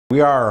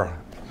We're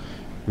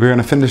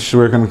going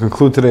to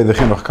conclude today the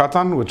Chinuch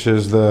Koton, which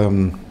is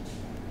the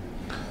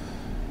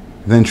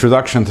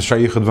introduction to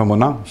Shayichud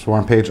V'Emunah. So we're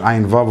on page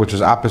Ayin Vav, which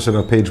is opposite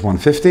of page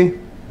 150.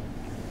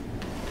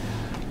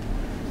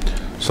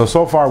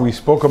 So far we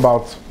spoke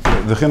about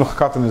the Chinuch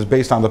Koton is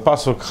based on the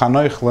pasuk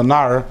Chanoich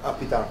Lenar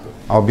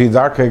Al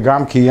Bidarke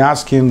Gam Ki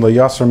Yaskin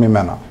LeYasser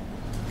Mimena.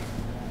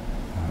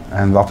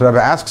 And the Alter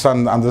Rebbe asks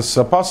on this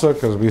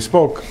pasuk, as we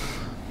spoke,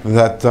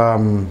 that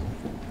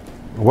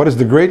what is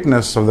the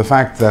greatness of the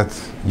fact that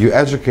you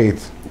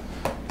educate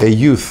a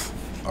youth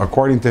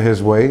according to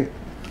his way,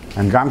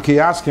 and Gam Ki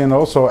Yaskin,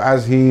 also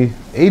as he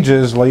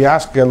ages,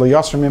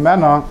 LeYasser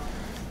Mimena,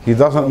 he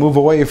doesn't move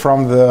away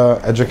from the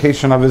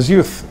education of his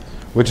youth,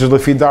 which is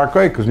Lefi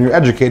Darkei, because when you're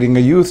educating a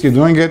youth, you're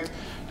doing it,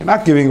 you're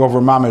not giving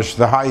over mamish,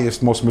 the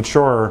highest, most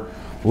mature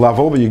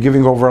level, but you're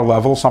giving over a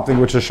level, something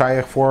which is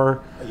shaykh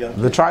for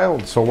the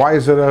child. So why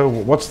is it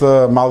what's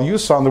the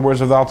malyusa, in the words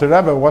of the Alter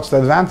Rebbe, what's the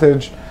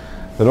advantage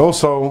that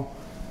also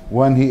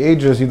when he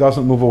ages, he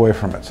doesn't move away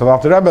from it? So the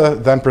Alter Rebbe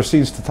then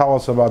proceeds to tell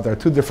us about there are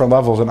two different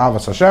levels in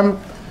Avos Hashem,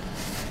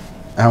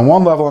 and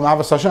one level in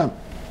Avos Hashem,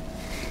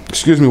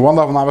 one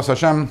level in Avos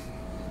Hashem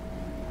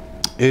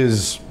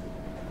is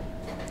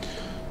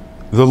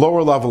the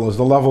lower level, is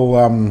the level,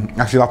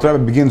 actually the Alter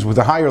Rebbe begins with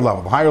the higher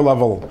level. The higher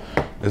level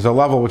is a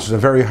level which is a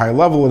very high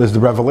level. It is the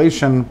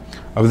revelation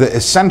of the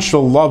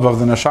essential love of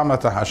the neshama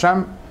to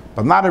Hashem,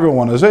 but not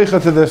everyone is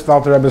zeicha to this. The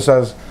Alter Rebbe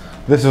says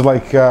this is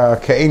like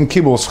ke'ein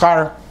kibul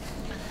schar.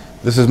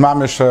 This is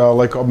mamish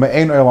like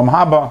me'ein olam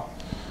haba,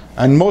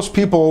 and most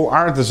people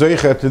aren't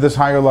zeicha to this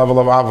higher level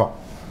of ava.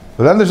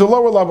 But then there's a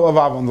lower level of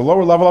ava, and the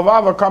lower level of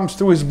ava comes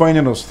through his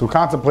beinunus, through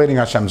contemplating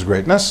Hashem's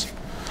greatness.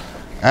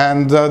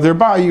 And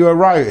thereby you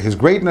arrive, his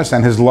greatness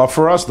and his love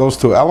for us, those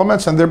two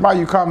elements, and thereby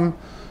you come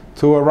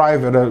to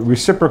arrive at a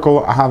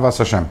reciprocal ahavas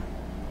Hashem.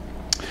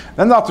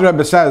 Then the Alter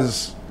Rebbe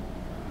says,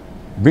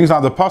 brings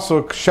on the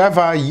pasuk,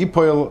 Sheva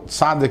Yipoil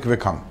Tzadik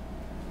V'Kam,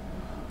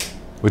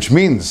 which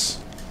means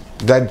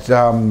that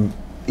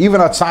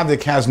even a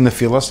tzaddik has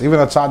nefilas, even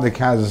a tzaddik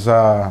has,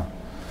 I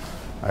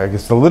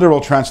guess the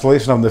literal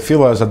translation of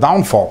nefilah is a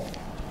downfall,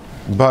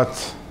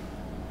 but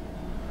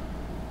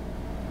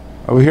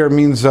over here it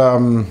means,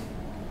 it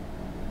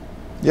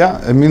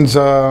means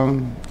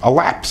a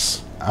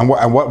lapse.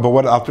 But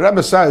what Alter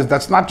Rebbe says,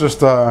 that's not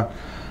just the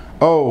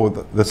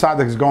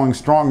tzaddik is going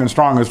strong and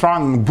strong and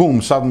strong,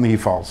 boom, suddenly he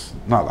falls.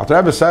 No, Alter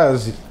Rebbe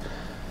says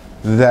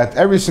that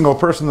every single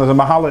person is a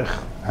mahalich,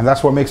 and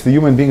that's what makes the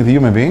human being the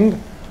human being.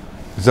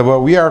 Is that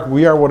we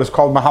are what is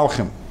called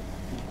mahalchim,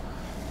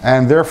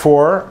 and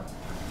therefore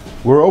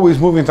we're always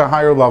moving to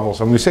higher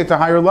levels. And we say to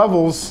higher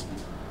levels,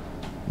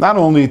 not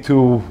only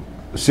to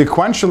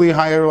sequentially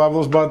higher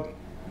levels, but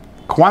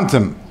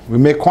quantum. We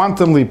make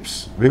quantum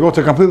leaps. We go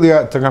to completely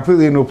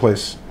a new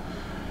place.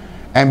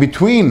 And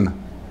between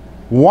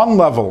one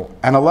level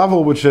and a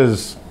level which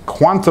is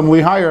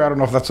quantumly higher, I don't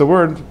know if that's a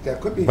word, that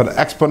could be, but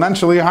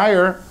exponentially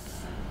higher,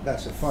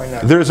 that's a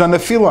finite. There's a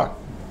nefilah.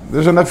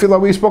 There's a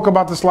nefilah. We spoke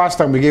about this last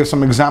time. We gave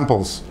some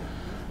examples.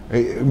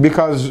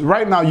 Because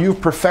right now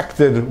you've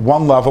perfected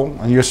one level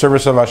in your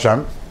service of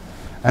Hashem,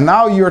 and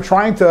now you're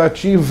trying to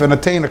achieve and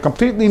attain a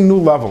completely new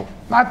level.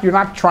 You're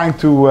not trying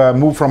to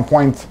move from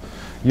point.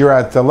 You're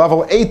at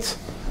level 8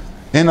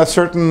 in a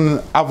certain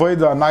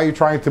avodah, and now you're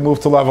trying to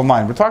move to level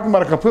 9. We're talking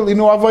about a completely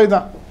new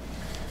avodah.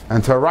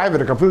 And to arrive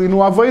at a completely new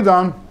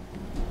avodah,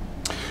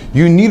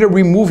 you need to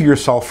remove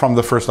yourself from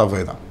the first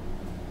avodah.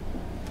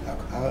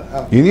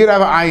 You need to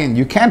have an ayin.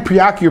 You can't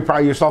preoccupy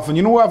yourself in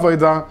your new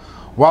avodah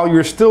while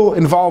you're still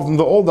involved in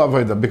the old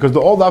avodah, because the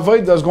old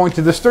avodah is going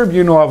to disturb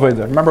your new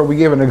avodah. Remember, we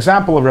gave an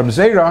example of Rabbi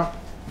Zera.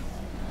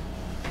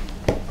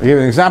 We gave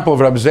an example of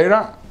Rabbi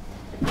Zera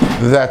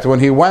that when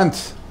he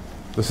went,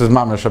 this is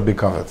Mamash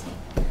Abikavet.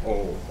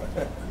 Oh.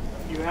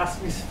 You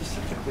asked me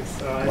specifically,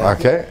 so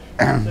okay.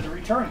 To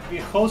return, to be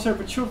a closer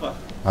b'tshuva.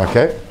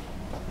 Okay.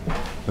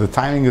 The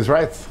timing is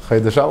right.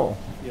 Chay Shalom.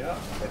 Yeah,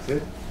 that's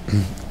it.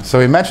 So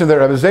he mentioned that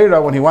Rabbi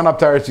Zera, when he went up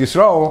to Eretz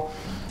Yisrael,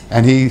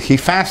 and he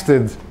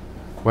fasted,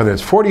 whether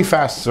it's 40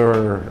 fasts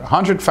or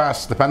 100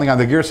 fasts, depending on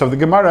the gears of the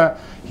Gemara,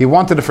 he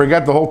wanted to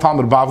forget the whole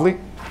Talmud Bavli,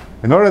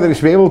 in order that he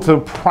should be able to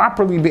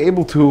properly be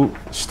able to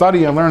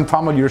study and learn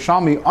Talmud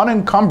Yerushalmi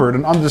unencumbered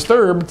and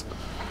undisturbed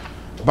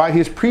by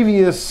his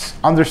previous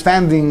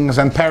understandings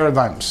and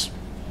paradigms.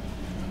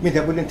 I mean,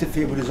 that would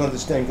interfere with his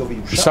understanding of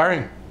Yerushalmi.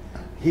 Sorry?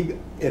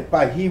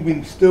 He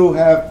would still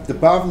have the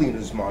Bavli in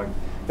his mind,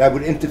 that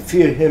would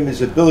interfere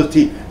his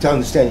ability to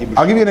understand Yerushalmi.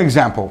 I'll give you an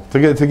example, to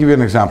give you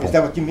an example. Is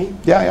that what you mean?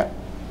 Yeah.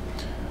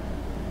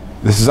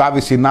 This is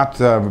obviously not,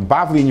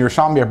 Bavli and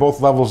Yerushalmi are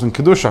both levels in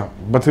Kedusha,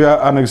 but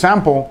an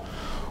example,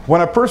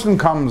 when a person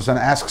comes and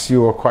asks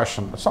you a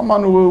question,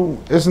 someone who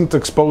isn't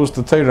exposed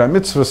to Torah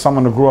mitzvah,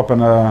 someone who grew up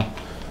in a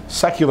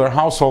secular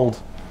household,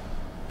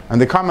 and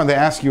they come and they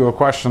ask you a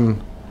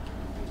question,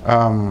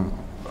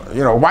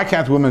 why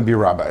can't women be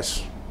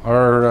rabbis?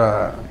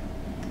 Or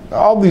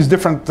all these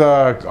different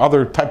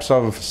other types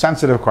of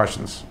sensitive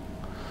questions.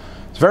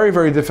 It's very,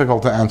 very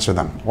difficult to answer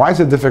them. Why is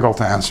it difficult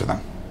to answer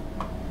them?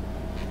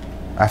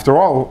 After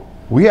all,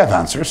 We have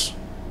answers.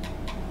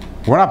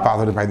 We're not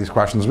bothered by these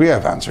questions. We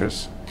have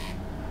answers.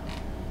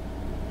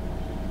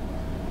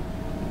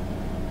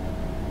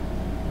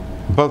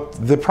 But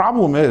the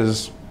problem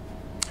is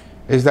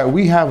that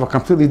we have a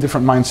completely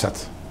different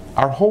mindset.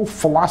 Our whole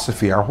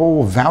philosophy, our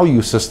whole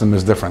value system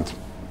is different.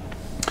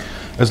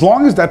 As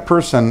long as that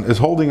person is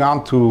holding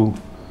on to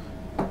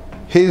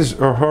his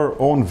or her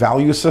own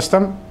value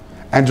system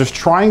and just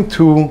trying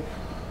to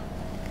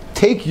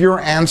take your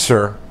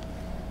answer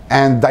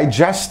and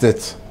digest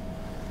it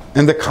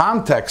in the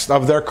context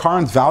of their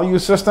current value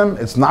system,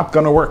 it's not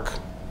going to work.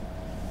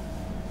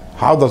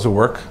 How does it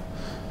work?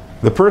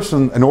 The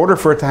person, in order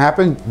for it to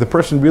happen, the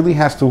person really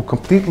has to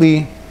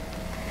completely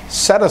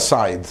set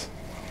aside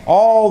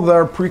all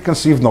their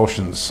preconceived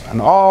notions and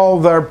all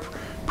their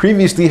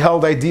previously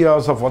held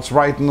ideas of what's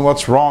right and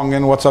what's wrong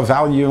and what's a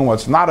value and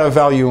what's not a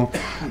value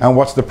and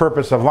what's the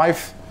purpose of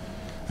life.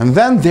 And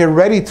then they're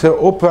ready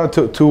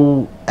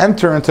to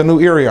enter into a new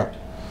area.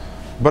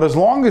 But as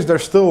long as they're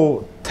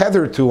still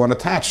tethered to and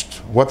attached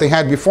what they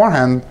had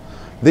beforehand,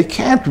 they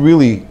can't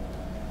really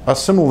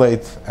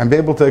assimilate and be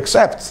able to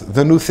accept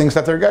the new things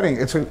that they're getting.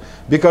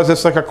 Because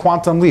it's like a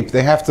quantum leap.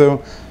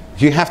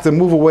 You have to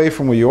move away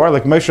from where you are.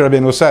 Like Moshe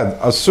Rabbeinu said,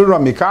 Asura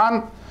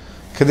mikan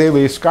kadei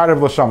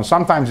liiskarev l'sham.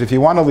 Sometimes if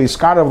you want to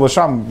liiskarev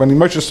l'sham, when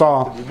Moshe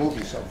saw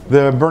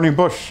the burning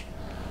bush,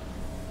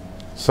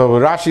 so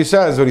Rashi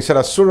says, when he said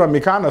Asura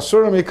mikan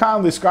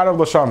liiskarev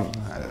l'sham.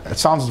 It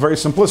sounds very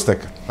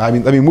simplistic. I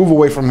mean, let me move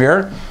away from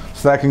here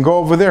so that I can go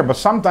over there. But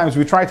sometimes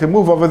we try to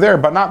move over there,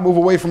 but not move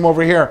away from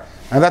over here.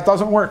 And that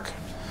doesn't work.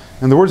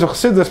 In the words of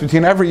Chassidus,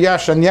 between every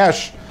yesh and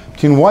yesh,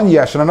 between one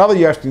yesh and another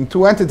yesh, between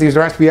two entities,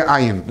 there has to be an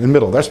ayin in the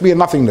middle. There has to be a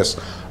nothingness,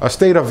 a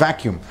state of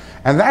vacuum.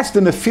 And that's the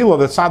nefila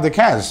that tzaddik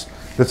has.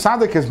 The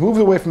tzaddik has moved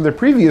away from the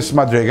previous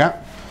madrega.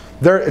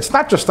 It's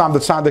not just time the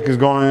tzaddik is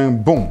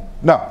going boom.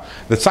 No,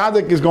 the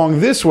tzaddik is going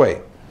this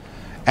way.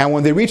 And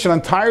when they reach an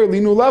entirely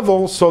new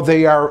level, so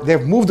they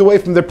have moved away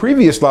from the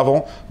previous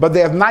level, but they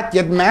have not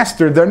yet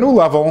mastered their new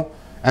level,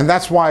 and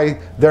that's why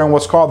they're in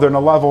what's called, they're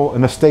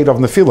in a state of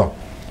nefila.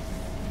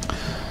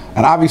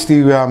 And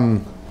obviously,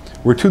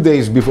 we're 2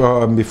 days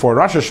before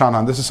Rosh Hashanah,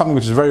 and this is something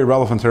which is very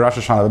relevant to Rosh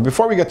Hashanah. But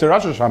before we get to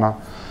Rosh Hashanah,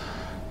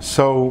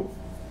 so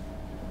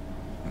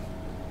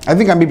I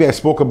think maybe I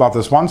spoke about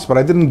this once, but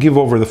I didn't give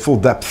over the full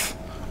depth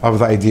of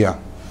the idea.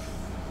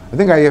 I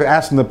think I have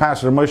asked in the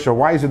past, Moshe,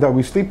 why is it that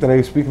we sleep? That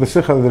I speak the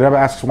Sikha, the Rebbe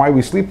asks why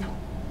we sleep. Do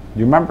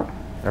you remember?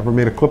 Ever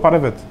made a clip out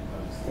of it?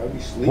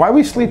 Why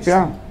we sleep,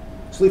 yeah.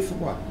 Sleep for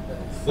what?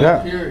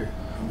 Yeah.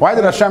 Why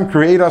did Hashem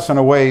create us in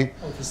a way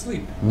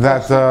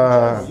that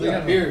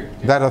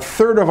that a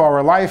third of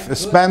our life is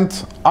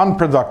spent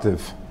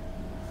unproductive?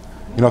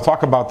 You know,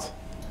 talk about.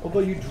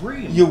 Although you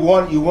dream. You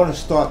want to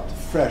start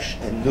fresh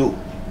and new.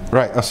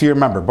 Right. So you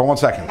remember. But 1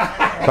 second.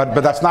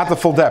 but that's not the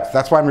full depth.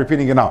 That's why I'm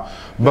repeating it now.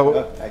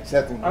 But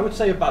I would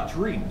say about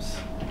dreams.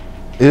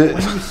 When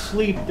you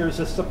sleep, there's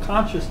a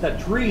subconscious that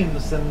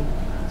dreams, and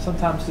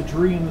sometimes the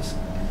dreams,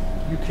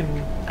 you can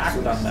act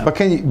on them.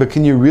 But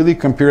can you really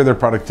compare the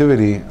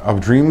productivity of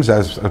dreams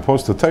as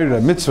opposed to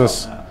Torah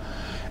mitzvahs?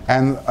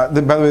 And by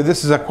the way,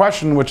 this is a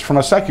question which, from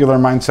a secular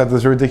mindset,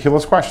 is a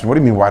ridiculous question. What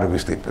do you mean? Why do we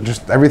sleep?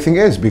 Just everything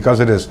is because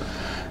it is.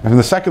 And from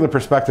the secular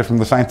perspective, from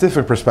the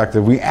scientific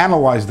perspective, we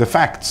analyze the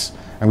facts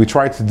and we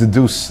try to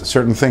deduce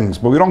certain things,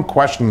 but we don't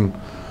question.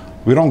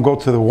 We don't go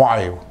to the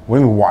why. What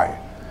do you mean why?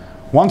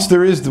 Once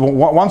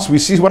we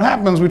see what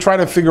happens, we try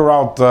to figure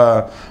out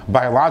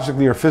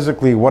biologically or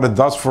physically what it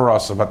does for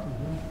us.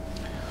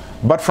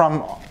 But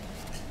from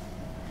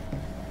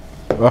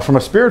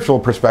a spiritual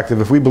perspective,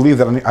 if we believe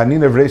that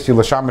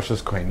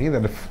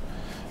that if,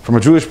 from a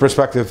Jewish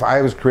perspective,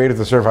 I was created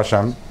to serve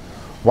Hashem,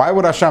 why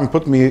would Hashem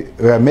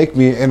make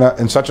me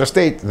in such a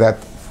state that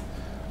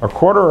a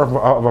quarter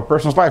of a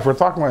person's life, we're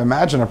talking about,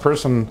 imagine a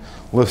person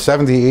lives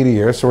 70, 80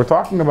 years, so we're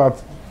talking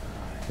about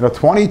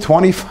 20,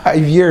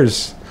 25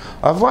 years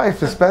of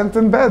life is spent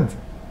in bed.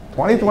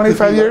 20,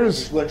 25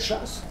 years.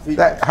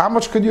 How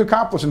much could you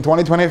accomplish in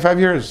 20, 25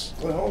 years?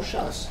 You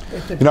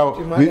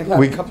might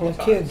have a couple of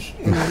kids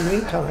in the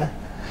meantime.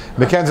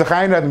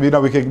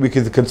 We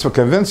could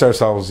convince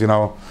ourselves,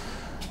 that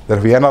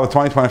if we had another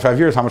 20, 25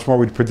 years, how much more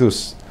we'd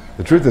produce.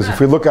 The truth is, if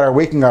we look at our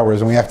waking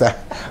hours and we have to,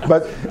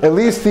 but at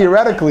least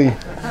theoretically,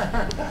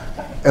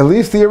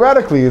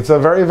 it's a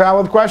very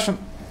valid question.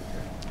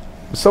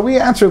 So we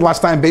answered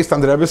last time based on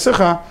the Rebbe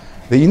Sikha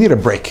that you need a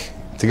break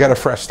to get a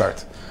fresh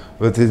start.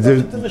 But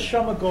doesn't the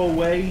neshama go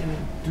away and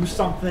do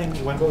something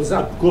when the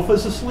guf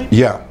is asleep?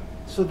 Yeah.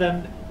 So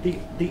then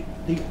the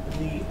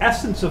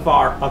essence of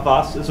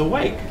us is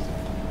awake.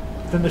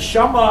 The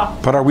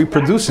neshama. But are we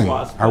producing?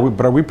 Are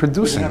we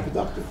producing?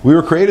 We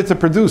were created to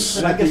produce.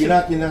 So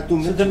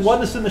then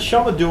what is the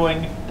neshama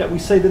doing that we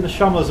say the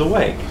neshama is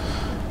awake?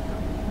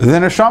 The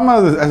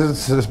neshama,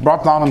 as it's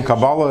brought down in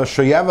Kabbalah,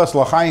 sheyevas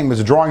l'chaim,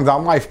 is drawing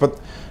down life, but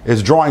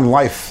it's drawing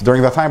life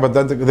during that time. But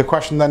then the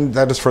question then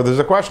that is further is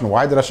a question: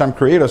 why did Hashem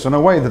create us in a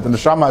way that the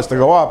neshama has to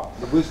go up?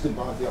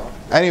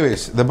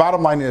 Anyways, the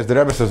bottom line is the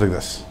Rebbe says like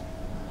this.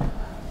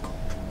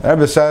 The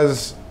Rebbe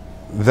says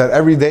that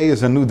every day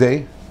is a new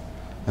day,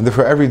 and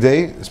therefore every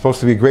day is supposed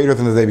to be greater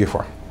than the day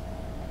before.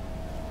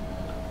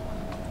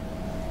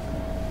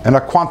 In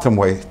a quantum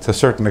way, to a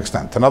certain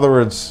extent. In other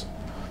words,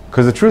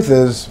 because the truth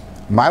is,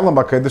 Ma'alam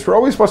B'Kodesh, we're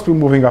always supposed to be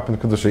moving up in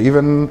Kedusha.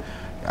 Even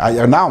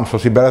now I'm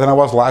supposed to be better than I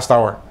was last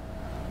hour.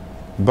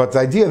 But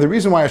the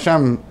reason why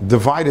Hashem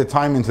divided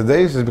time into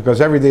days is because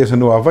every day is a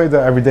new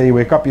Avodah. Every day you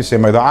wake up, you say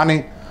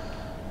Maida'ani.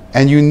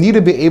 And you need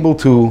to be able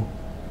to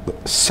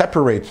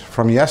separate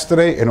from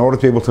yesterday in order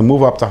to be able to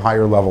move up to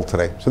higher level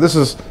today. So this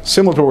is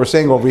similar to what we're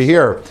saying over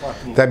here,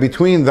 that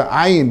between the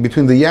ayin,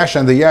 between the yesh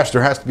and the yesh,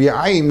 there has to be an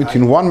ayin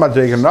between one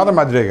madrega and another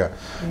madrega.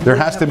 There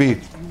has to be. You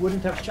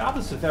wouldn't have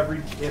Shabbos if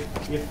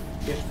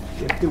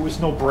there was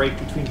no break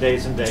between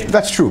days and days.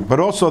 That's true, but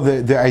also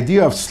the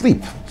idea of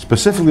sleep,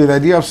 specifically the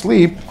idea of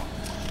sleep,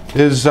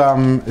 is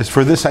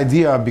for this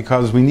idea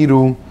because we need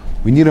to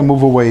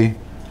move away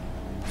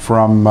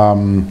from.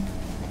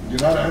 You're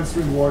not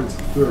answering why it's a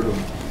third of.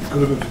 It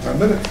could have been for 10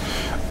 minutes.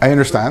 I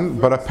understand,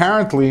 but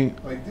apparently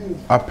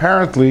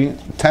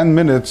 10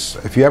 minutes,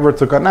 if you ever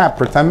took a nap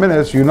for 10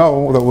 minutes, you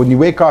know that when you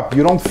wake up,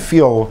 you don't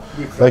feel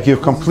like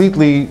you've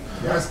completely...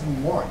 You're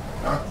asking why.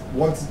 Not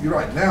once, you're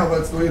right, now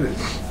that's the way it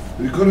is.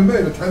 You could have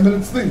made a 10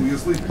 minutes thing when you're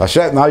sleeping.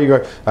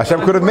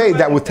 Hashem could have made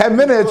that with 10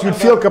 minutes, you'd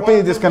feel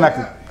completely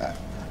disconnected.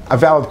 A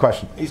valid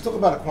question. He's talking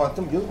about a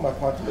quantum, you're talking about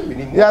quantum, we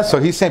need more. Yeah, so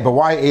he's saying, but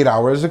why 8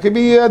 hours? It could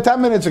be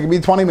 10 minutes, it could be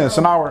 20 minutes,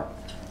 an hour.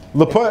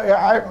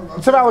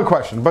 It's a valid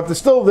question, but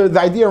still the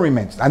idea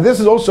remains. And this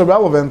is also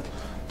relevant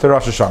to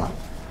Rosh Hashanah.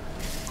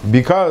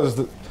 Because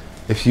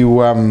if you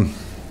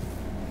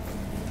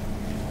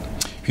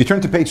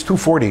turn to page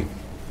 240,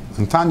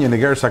 in Tanya,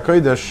 Negeres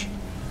HaKodesh,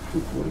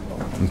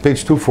 on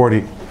page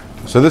 240,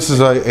 so this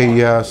is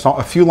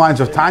a few lines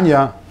of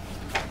Tanya,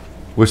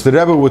 which the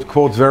Rebbe would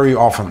quote very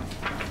often.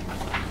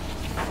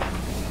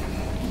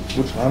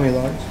 How many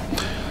lines?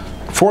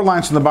 4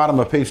 lines from the bottom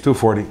of page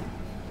 240.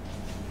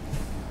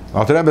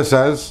 The Rebbe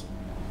says,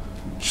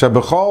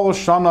 "Shebechol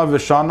shana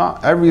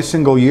v'shana, every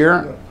single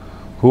year,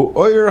 hu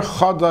oyer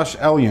chadash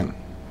elyon."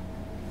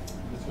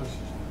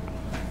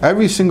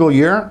 Every single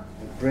year,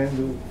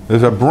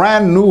 there's a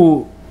brand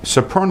new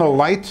supernal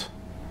light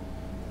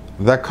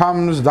that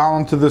comes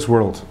down to this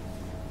world.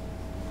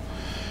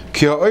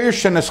 Ki ha'oyer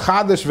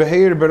sheneschades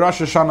v'heir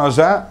b'Rosh Hashanah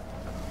zeh,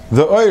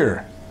 the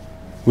oyer,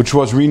 which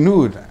was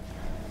renewed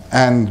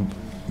and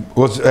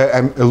was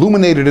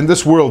illuminated in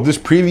this world, this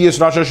previous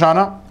Rosh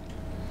Hashanah,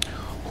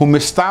 who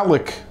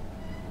mistalik,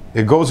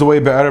 it goes away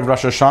by Erev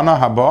Rosh Hashanah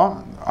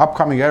haba,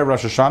 upcoming Erev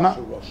Rosh Hashanah,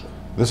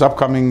 this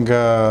upcoming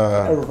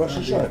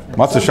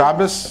Matzah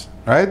Shabbos,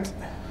 right?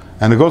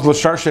 And it goes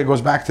l'sharshe, it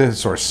goes back to its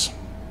source.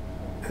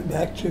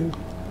 Back to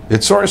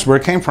its source, where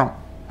it came from.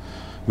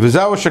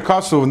 V'zeu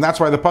shekasu, and that's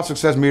why the pasuk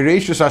says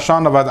Mireishis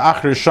Hashanah vad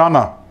achri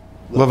Shana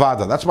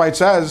levada. That's why it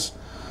says,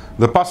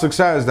 the pasuk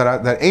says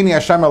that Eini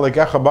Hashem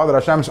Elokecha ba, that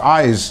Hashem's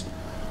eyes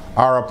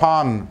are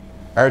upon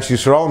Eretz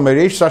Yisrael,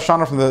 Mereish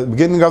Hashanah, from the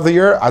beginning of the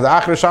year, ad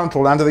achri Hashanah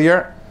till the end of the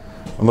year.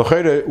 And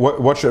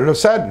what should it have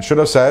said? It should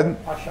have said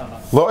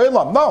Lo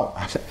Elam. No,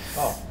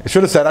 it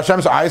should have said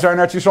Hashem's eyes are in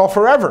Eretz Yisrael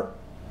forever.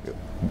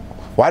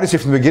 Why does it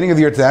say from the beginning of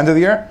the year to the end of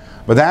the year?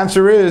 But the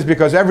answer is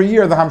because every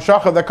year the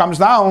Hamshacha that comes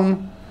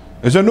down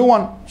is a new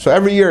one. So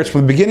every year it's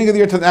from the beginning of the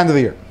year to the end of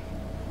the year.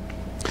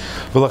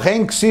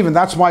 And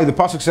that's why the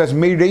pasuk says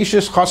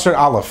Meireshis Chaser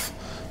Aleph.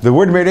 The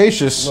word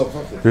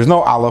Meireshis, there's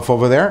no Aleph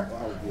over there.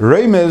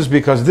 Remez,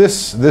 because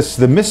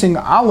the missing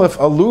Aleph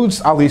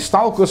alludes al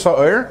Histalkus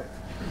ha'or,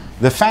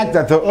 the fact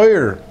that the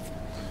Or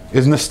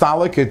is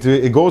nostalgic,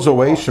 it goes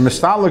away.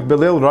 Shemistalik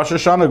Belil Rosh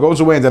Hashanah, goes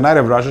away in the night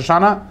of Rosh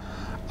Hashanah.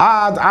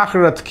 Ad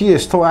Acher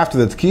Tkiyas, till after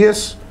the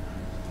Tkiyas.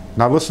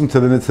 Now listen to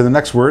the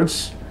next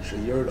words.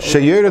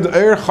 Sheyered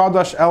Or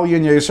Chadash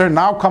Elyon Yeser,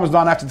 now comes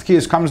down after the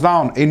Tkiyas, comes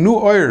down a new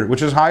Or,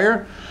 which is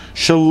higher.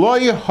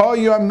 Shaloi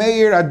Hoya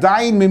Meir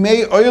Adayin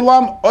Mimei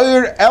Oilam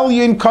Or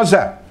Elyon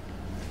Kazeh.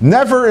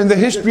 Never in the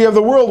history of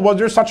the world was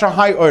there such a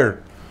high Or.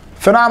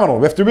 Phenomenal.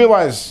 We have to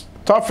realize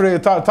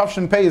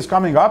Tafshin Pei is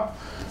coming up.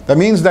 That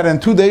means that in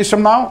 2 days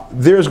from now,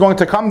 there is going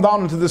to come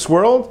down into this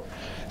world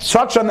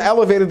such an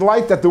elevated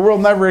light that the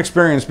world never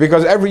experienced.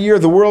 Because every year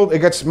the world, it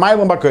gets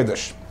Ma'alam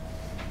B'Kodesh.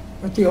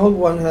 But the old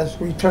one has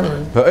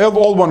returned. The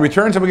old one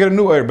returns and we get a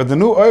new Or. But the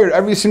new Or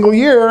every single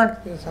year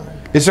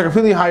is a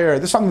completely higher.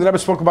 This is something that Rebbe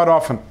spoke about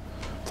often.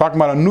 Talking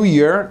about a new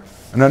year.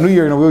 And a new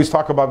year, we always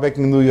talk about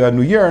making a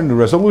new year, new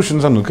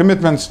resolutions, and new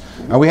commitments.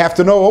 And we have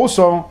to know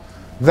also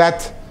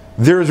that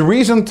there is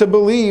reason to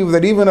believe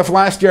that even if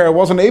last year I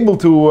wasn't able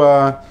to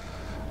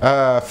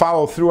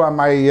follow through on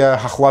my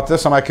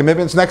hachlatas, on my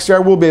commitments, next year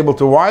I will be able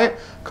to. Why?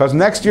 Because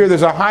next year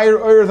there's a higher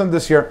Or than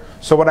this year.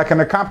 So what I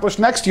can accomplish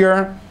next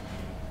year,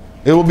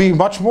 it will be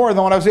much more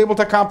than what I was able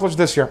to accomplish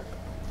this year.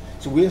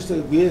 So where's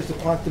the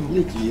quantum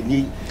leap? You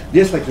need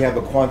this, like you have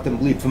a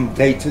quantum leap from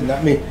day to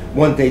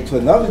one day to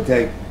another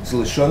day. So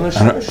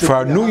Lashon for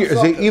our new year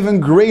is an even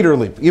greater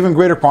leap, even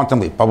greater quantum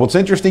leap. But what's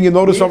interesting, you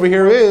notice over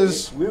here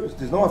is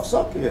there's no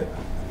afsak here.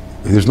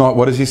 There's no.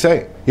 What does he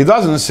say? He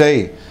doesn't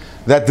say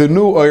that the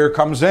new Or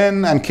comes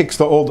in and kicks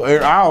the old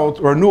Or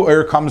out, or a new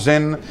Or comes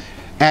in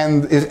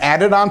and is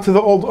added onto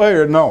the old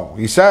oir. No,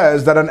 he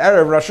says that on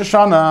Erev Rosh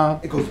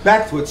Hashanah, it goes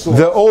back to its source.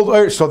 The old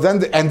oir. So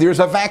then, and there's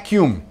a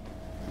vacuum.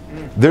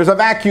 There's a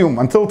vacuum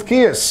until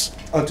Tkiyas.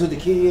 Until the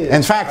key is.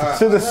 In fact,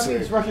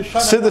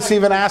 Chassidus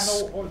even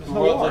asks,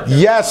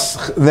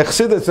 yes, the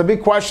Chassidus, it's a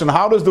big question.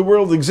 How does the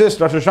world exist,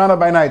 Rosh Hashanah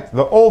by night?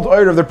 The old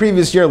oir of the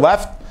previous year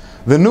left,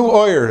 the new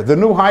oir, the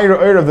new higher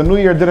oir of the new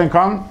year didn't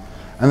come,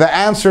 and the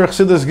answer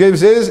Chassidus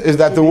gives is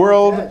that the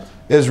world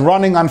is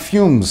running on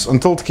fumes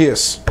until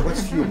Tkiyas.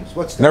 What's fumes?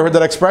 What's that? Never heard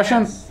that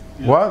expression?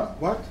 Yeah.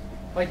 What?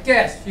 Like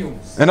gas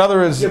fumes. In other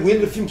words, Yeah, where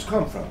do the fumes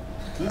come from?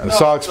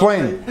 so I'll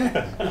explain.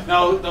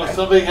 No,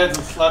 somebody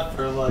hasn't slept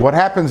for like. What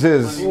happens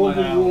is,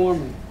 Global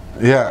warming.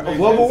 yeah.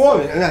 Global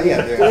warming.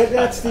 Yeah.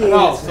 That's the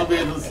No, answer.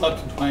 somebody hasn't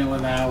slept in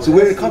 21 hours. So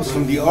where it comes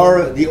from? The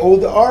aura, the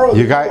old aura.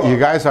 You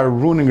guys are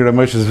ruining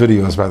Ramesh's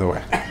videos, by the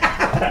way.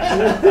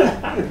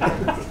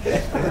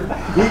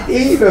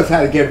 He knows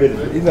how to get rid of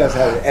it. He knows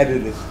how to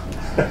edit it.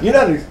 You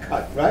know he's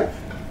cut, right?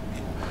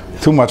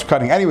 Too much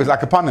cutting. Anyways,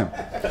 Akapanim.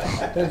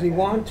 Does he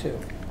want to?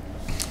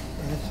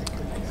 That's a good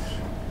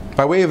question.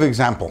 By way of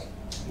example,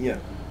 Yeah.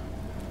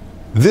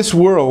 this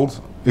world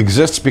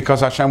exists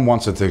because Hashem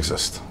wants it to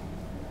exist.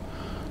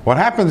 What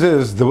happens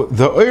is,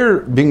 the Oir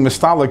being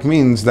mistalik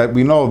means that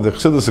we know, the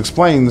Chassidus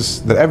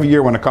explains that every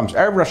year when it comes,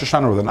 Erev Rosh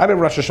Hashanah or the night of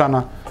Rosh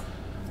Hashanah,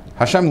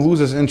 Hashem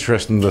loses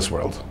interest in this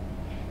world.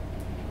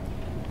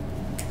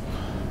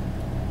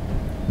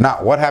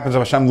 Now, what happens if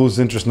Hashem loses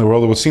interest in the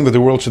world? It would seem that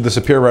the world should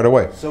disappear right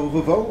away. So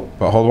Vavogal.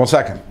 But hold on 1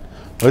 second.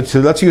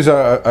 Let's use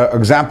an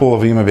example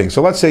of a human being.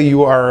 So let's say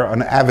you are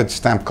an avid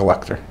stamp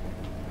collector.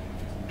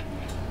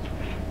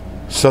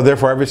 So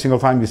therefore, every single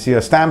time you see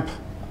a stamp,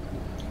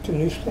 It's a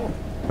new stamp.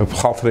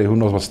 who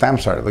knows what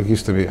stamps are? Like it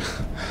used to be.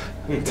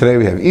 Today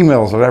we have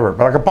emails, whatever.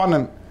 But like upon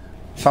them,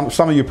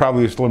 some of you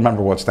probably still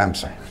remember what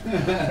stamps are.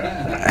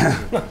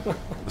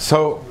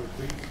 So,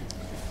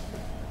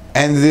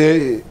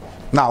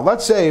 now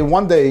let's say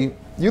one day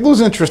you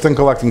lose interest in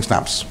collecting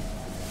stamps.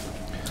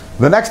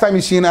 The next time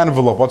you see an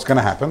envelope, what's going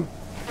to happen?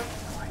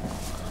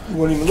 You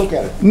won't even look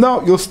at it.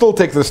 No, you'll still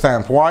take the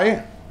stamp.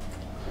 Why?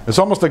 It's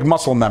almost like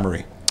muscle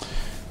memory.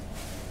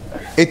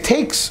 It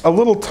takes a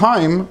little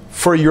time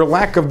for your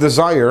lack of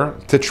desire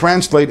to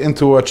translate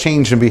into a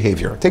change in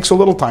behavior. It takes a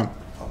little time.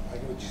 Oh, I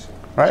get what you're saying.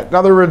 Right? In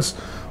other words,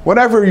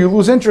 whenever you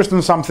lose interest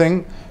in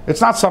something,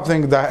 it's not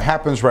something that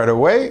happens right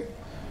away.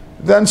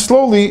 Then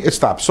slowly it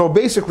stops. So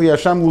basically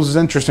Hashem loses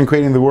interest in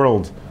creating the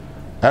world.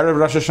 Erev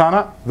Rosh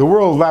Hashanah, the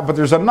world, but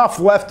there's enough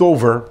left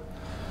over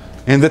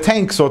in the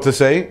tank, so to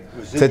say,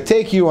 to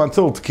take you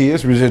until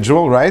Tkiyas,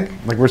 residual, right?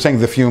 Like we're saying,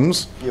 the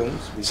fumes.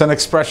 It's an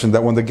expression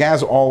that when the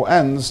gas all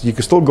ends, you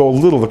can still go a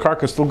little, the car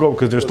can still go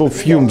because there's still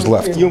fumes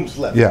left. Fumes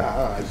left.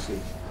 Yeah. I see.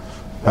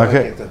 Now I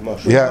Okay. get that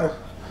much. Yeah.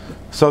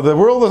 So the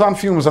world is on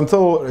fumes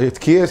until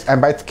Tkiyas, and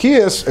by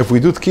Tkiyas, if we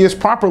do Tkiyas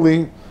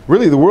properly,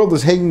 really the world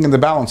is hanging in the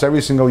balance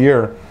every single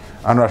year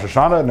on Rosh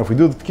Hashanah, and if we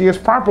do the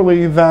Tkiyas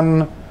properly,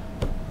 then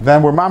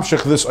we're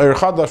mamshich this Oir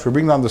Chadash, we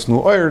bring down this new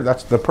Oir.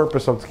 That's the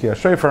purpose of Tkiyas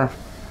Shofar,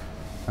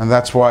 and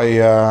that's why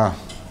it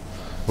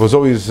was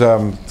always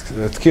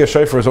Tkiyas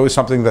Shofar is always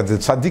something that the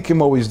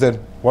tzaddikim always did.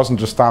 It wasn't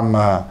just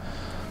someone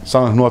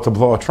who knew how to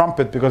blow a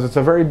trumpet, because it's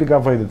a very big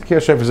avodah.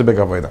 Tkiyas Shofar is a big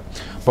avodah.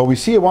 But we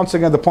see once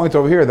again the point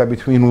over here that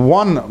between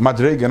one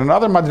madrega and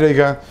another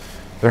madrega,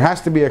 there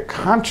has to be a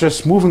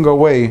conscious moving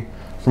away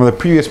from the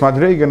previous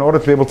madrega in order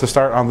to be able to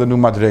start on the new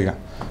madrega.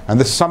 And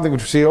this is something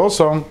which we see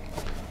also when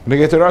we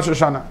get to Rosh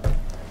Hashanah.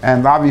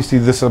 And obviously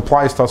this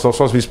applies to us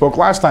also, as we spoke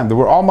last time, that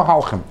we're all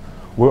mahalchim.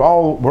 We're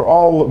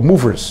all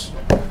movers.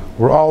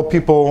 We're all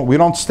people, we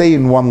don't stay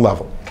in one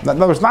level. In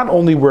other words, not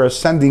only we're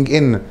ascending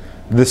in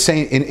the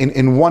same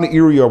in one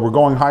area, we're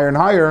going higher and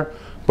higher,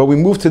 but we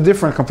move to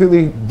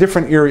completely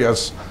different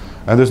areas.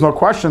 And there's no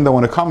question that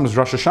when it comes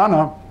Rosh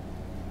Hashanah,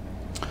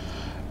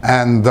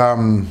 and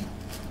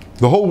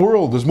the whole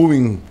world is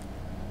moving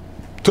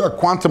to a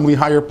quantumly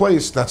higher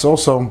place, that's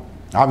also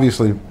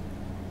obviously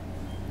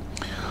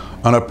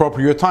an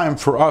appropriate time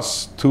for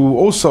us to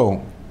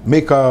also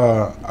make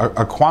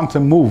a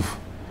quantum move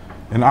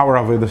in our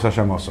Avodas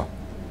Hashem also.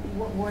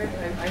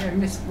 I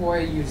missed why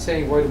you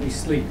saying why do we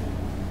sleep?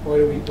 What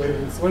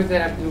does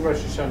that have to do with Rosh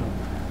Hashanah?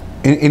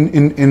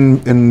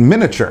 In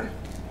miniature,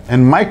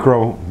 in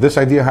micro, this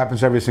idea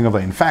happens every single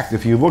day. In fact,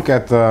 if you look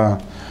at,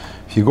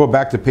 if you go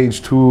back to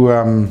page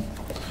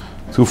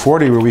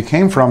 240 where we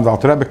came from, the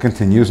Alter Rebbe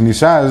continues and he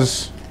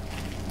says,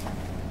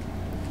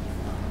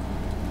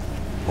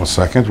 1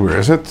 second, where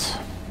is it?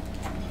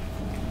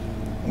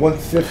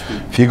 150.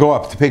 If you go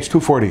up to page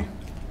 240,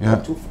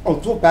 yeah.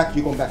 Go back.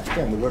 You're going back to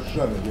 10 with Rosh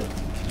Hashanah.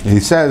 Yeah. He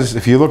says,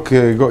 if you look,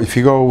 if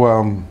you go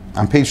on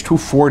page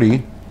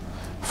 240,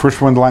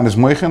 first one, the line is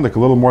Moichen, like a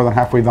little more than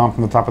halfway down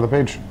from the top of the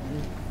page,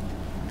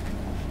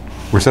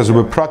 where it says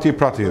Prati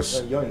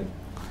Pratius,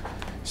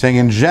 saying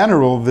in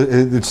general,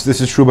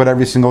 this is true about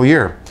every single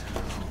year.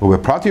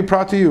 Prati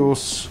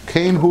Pratius,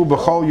 Kain hu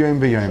b'chol yom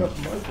b'yom.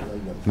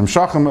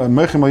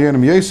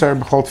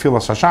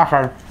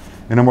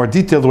 In a more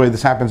detailed way,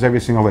 this happens every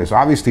single day. So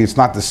obviously it's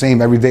not the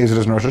same every day as it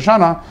is in Rosh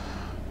Hashanah,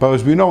 But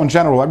as we know in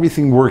general,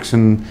 everything works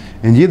in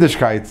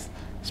Yiddishkeit,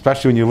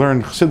 especially when you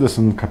learn Chassidus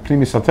and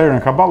Primi Sater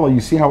and Kabbalah, you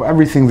see how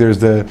everything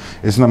is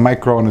in the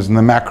micro and is in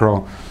the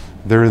macro.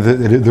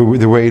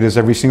 The way it is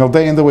every single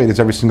day, and the way it is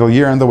every single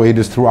year, and the way it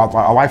is throughout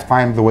a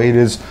lifetime, the way it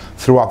is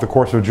throughout the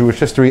course of Jewish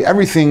history.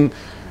 Everything,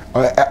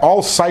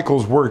 all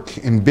cycles work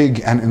in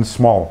big and in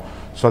small.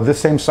 So this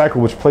same cycle,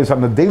 which plays out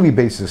on a daily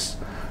basis,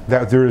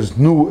 that there is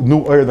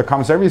new oil that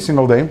comes every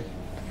single day,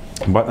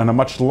 but on a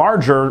much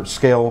larger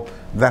scale,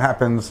 that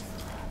happens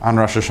on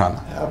Rosh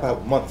Hashanah. How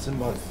about months and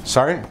months?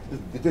 Sorry?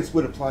 This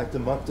would apply to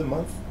month to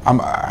month?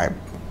 I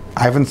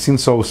haven't seen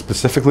so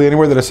specifically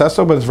anywhere that it says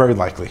so, but it's very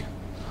likely.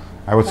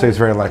 I would say it's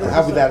very likely.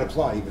 How would that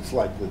apply if it's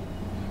likely?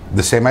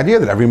 The same idea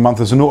that every month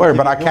is a new oil,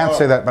 but I can't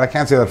say that. But I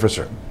can't say that for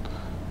certain.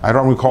 I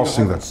don't recall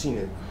seeing that. Seen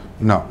it.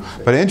 No,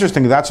 but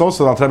interesting. That's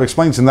also Alter Rebbe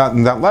explains in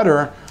that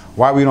letter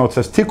why we know it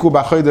says Tiku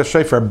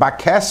b'chodesh shefer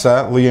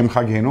bakesa liyem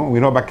chagenu.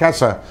 We know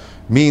bakesa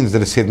means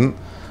that it's hidden,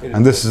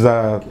 and this is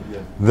the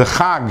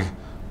chag,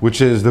 which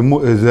is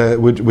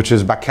which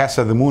is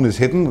bakesa. The moon is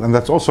hidden, and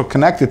that's also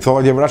connected to the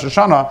idea of Rosh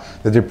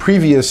Hashanah that the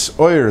previous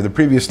oil, the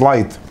previous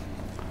light,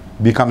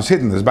 becomes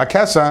hidden. There's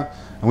bakesa,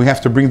 and we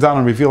have to bring down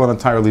and reveal an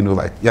entirely new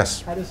light.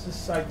 Yes? How does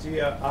this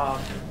idea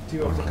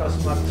deal with the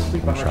custom not to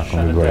sleep on Rosh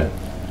Hashanah then?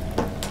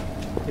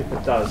 If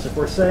it does. If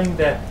we're saying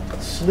that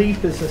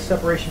sleep is a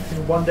separation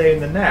between one day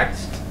and the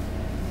next,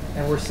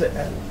 and we're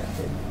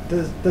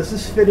does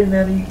this fit in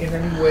any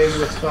way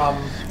with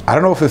I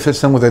don't know if it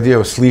fits in with the idea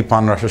of sleep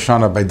on Rosh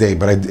Hashanah by day,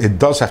 but it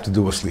does have to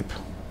do with sleep.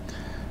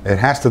 It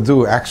has to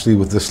do actually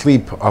with the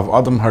sleep of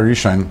Adam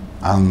Harishon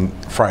on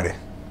Friday.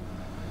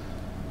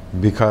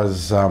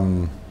 Because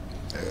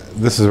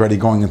this is already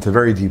going into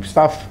very deep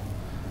stuff,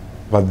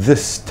 but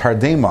this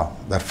tardema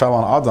that fell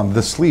on Adam,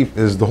 this sleep,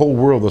 is the whole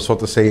world is, so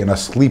to say, in a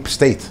sleep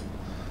state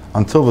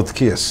until the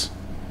Tkiyas.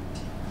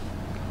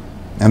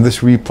 And this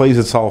replays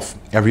itself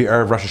every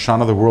Erev Rosh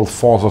Hashanah, the world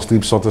falls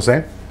asleep, so to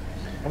say.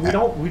 And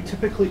we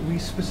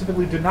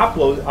specifically do not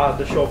blow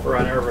the shofar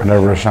on Erev Rosh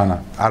Hashanah. Rosh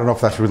Hashanah. I don't know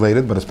if that's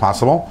related, but it's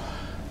possible.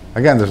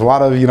 Again, there's a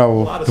lot of,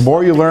 the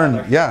more you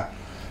learn, together. Yeah.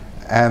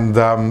 And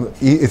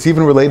it's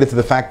even related to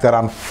the fact that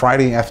on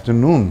Friday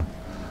afternoon,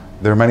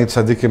 there are many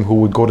tzaddikim who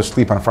would go to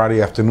sleep on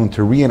Friday afternoon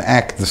to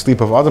reenact the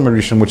sleep of Adam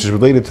Harishon, which is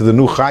related to the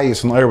new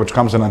Chayis and Oyer, which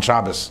comes in on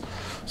Shabbos.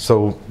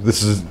 So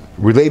this is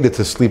related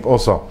to sleep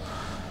also.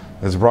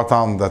 It's brought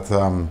down that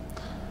the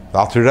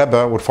Alter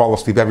Rebbe would fall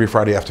asleep every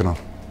Friday afternoon.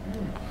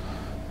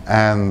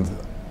 And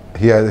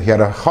he had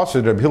a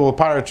chassid, Rabbi Hillel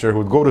Paritcher, who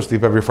would go to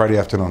sleep every Friday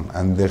afternoon.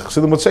 And the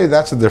chassidim would say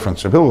that's the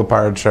difference. Rabbi Hillel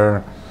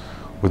Paritcher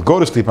would go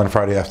to sleep on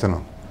Friday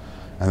afternoon.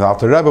 And the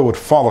Alter Rebbe would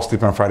fall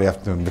asleep on Friday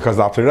afternoon because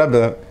the Alter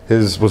Rebbe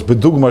was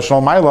bedugma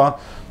shel maila,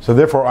 so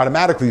therefore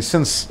automatically,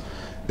 since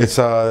it's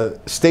a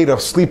state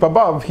of sleep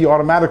above,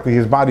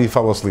 his body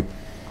fell asleep.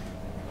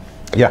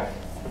 Yeah.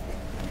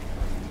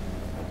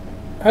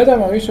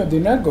 Adam Harishon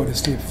did not go to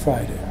sleep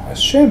Friday.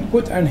 Hashem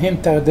put on him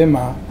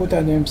tardema, put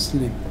on him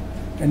sleep,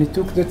 and he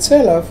took the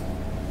tzelav,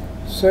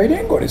 so he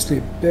didn't go to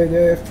sleep.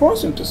 They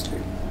forced him to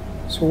sleep.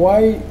 So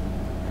why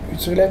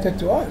it's related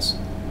to us?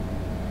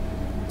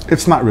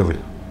 It's not really.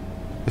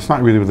 It's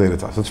not really related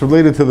to us. It's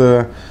related to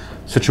the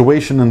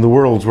situation in the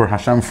worlds where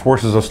Hashem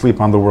forces us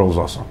sleep on the worlds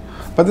also.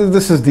 But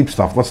this is deep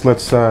stuff. Let's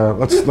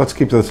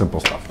keep to the simple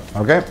stuff.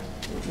 Okay?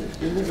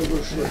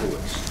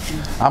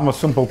 I'm a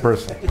simple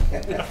person.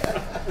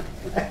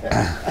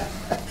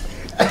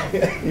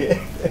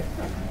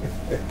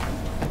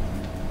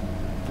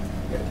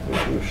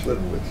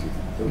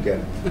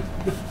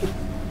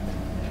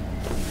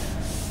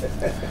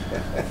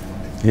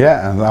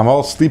 Yeah, and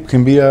all sleep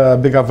can be a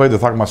big avodah.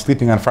 Talking about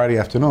sleeping on Friday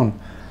afternoon.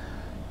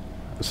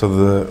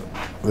 So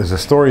there's a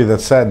story that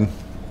said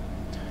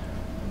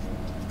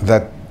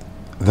that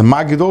the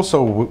Magid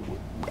also,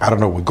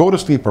 would go to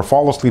sleep or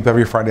fall asleep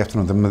every Friday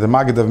afternoon. The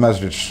Magid of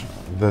Mezrich,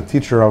 the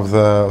teacher of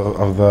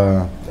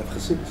the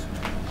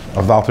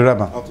Alter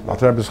Rebbe.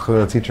 Alter Rebbe is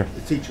the teacher.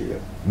 The teacher, yeah.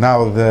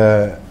 Now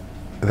there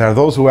are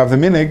those who have the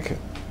minhag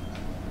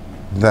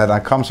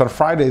that comes on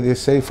Friday. They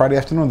say Friday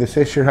afternoon. They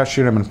say Shir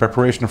Hashirim in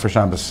preparation for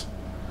Shabbos.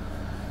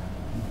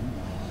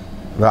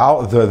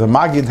 The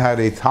Magid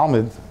had a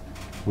Talmud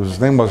whose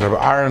name was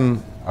Rabbi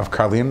Aaron of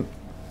Karlin,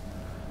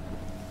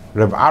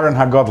 Rabbi Aaron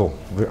HaGadol,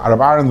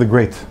 Rabbi Aaron the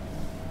Great,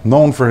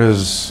 known for he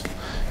was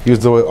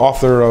the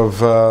author of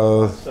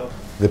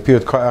the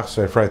Piyut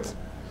Koach, right?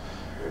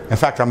 In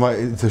fact,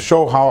 to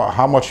show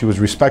how much he was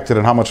respected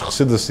and how much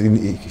Chassidus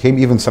became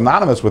even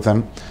synonymous with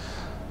him,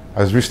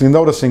 I was recently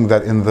noticing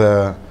that in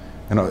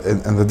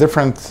the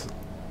different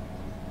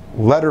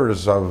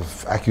letters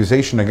of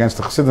accusation against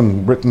the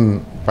Chassidim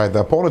written by the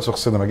opponents of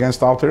Chassidim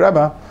against the Alter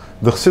Rebbe,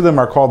 the Chassidim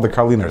are called the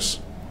Karliners.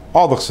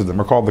 All the Chassidim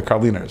are called the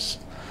Karliners.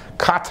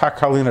 Kat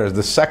HaKarliners,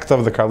 the sect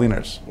of the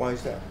Karliners. Why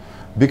is that?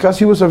 Because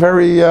he was a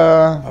very...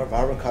 Rav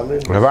Aaron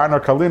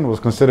Karlin was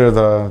considered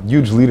a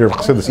huge leader of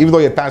Chassidus, even though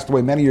he had passed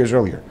away many years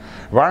earlier.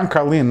 Rav Aaron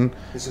Karlin,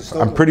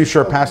 I'm pretty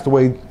sure, passed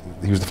away...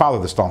 He was the father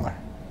of the Stolner.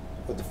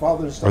 But the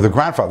father is... Or the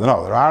grandfather.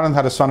 No, Rav Aaron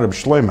had a son, Rabbi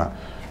Shloima.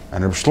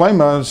 And Rabbi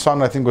Shloima's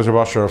son, I think, was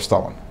Rabbi Asher of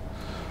Stalin.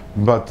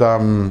 But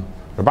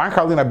Rabbi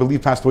Karlin, I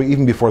believe, passed away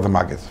even before the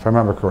Maggid, if I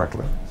remember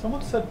correctly.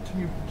 Someone said to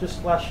me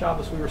just last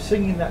Shabbos, we were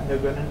singing that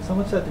Nigun, and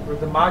someone said that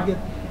the Maggid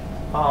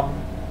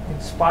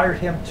inspired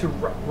him to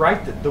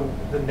write the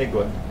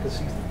Nigun, because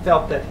he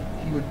felt that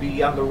he would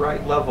be on the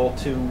right level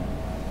to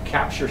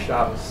capture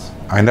Shabbos.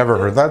 I never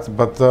heard that,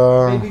 but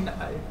Maybe not,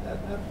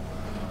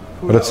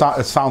 but it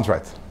sounds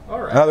right.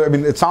 All right. I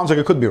mean, it sounds like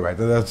it could be right.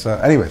 That's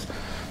anyways.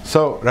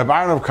 So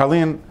Rabbi Aaron of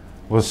Karlin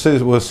was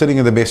sitting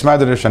in the Beis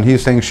Medrash, and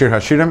he's saying Shir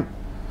Hashirim,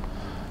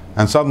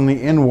 and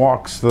suddenly in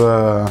walks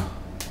the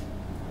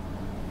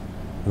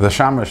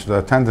shamash, the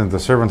attendant, the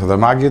servant of the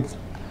Maggid,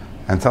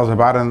 and tells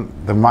Rabbi Aaron,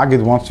 the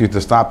Maggid wants you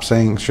to stop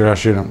saying Shir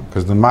Hashirim,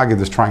 because the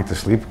Maggid is trying to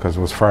sleep, because it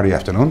was Friday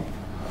afternoon,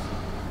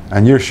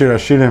 and your Shir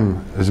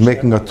Hashirim is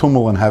making a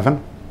tumult in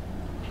heaven,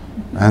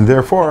 and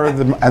therefore,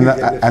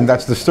 and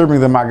that's disturbing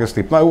the Maggid's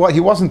sleep. No, he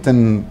wasn't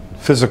in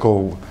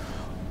physical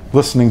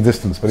listening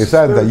distance, but he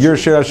said that your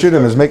Shir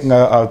Hashirim is making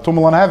a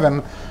tumult in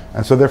heaven,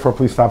 and so therefore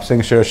please stop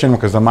saying Shir Hashirim,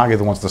 because the Maggid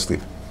wants to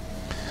sleep.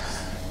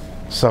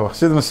 So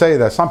Chassidim say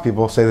that some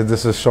people say that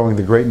this is showing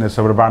the greatness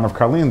of Rabban of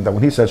Karlin, that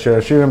when he said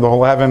Shir Hashirim, the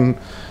whole heaven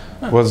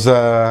was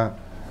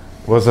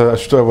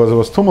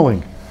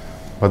tummuling.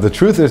 But the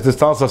truth is, this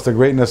tells us the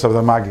greatness of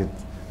the Maggid,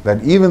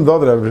 that even though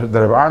the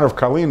Rabban of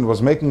Karlin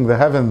was making the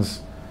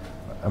heavens,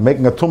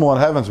 making a tumult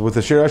in heavens with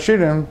the Shir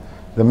Hashirim,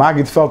 the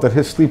Maggid felt that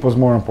his sleep was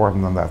more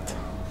important than that.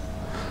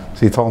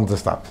 So he told him to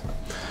stop.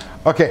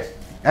 Okay,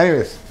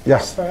 anyways,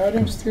 yes?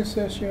 Adam still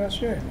says Shir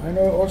Hashirim. I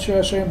know all Shir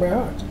Hashirim by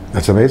heart.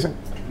 That's amazing.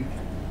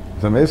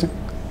 It's amazing.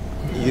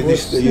 You're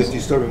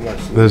disturbing my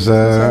sleep. There's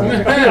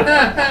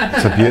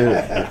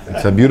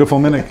it's a beautiful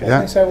minute.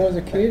 Yeah. Since I was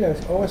a kid, I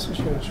always said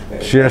Shir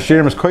Hashirim. Shir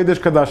Hashirim is Kodesh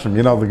Kadashim.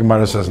 You know, the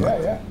Gemara says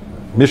that. Yeah.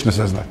 Mishnah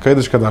says that.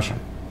 Kodesh Kadashim.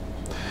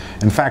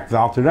 In fact, the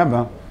Alter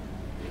Rebbe,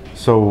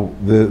 so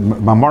the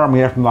Mamarim we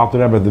have from the Alter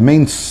Rebbe, the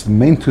main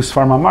two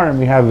Sfar Mamarim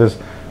we have is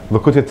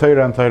L'Kutei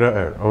Torah and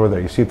Torah over there.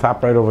 You see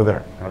top right over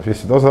there. You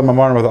see, those are the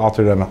Mamarim of the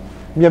Alter Rebbe.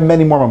 We have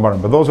many more Mamarim,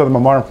 but those are the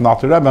Mamarim from the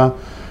Alter Rebbe,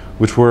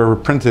 which were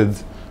printed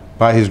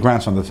by his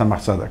grandson, the Tzemach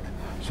Tzedek.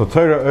 So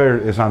Torah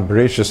is on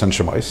Bereshis and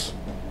Shemais,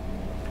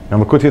 and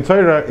L'Kutei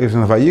Torah is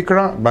in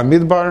Vayikra,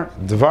 Bamidbar,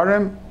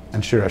 Devarim,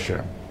 and Shir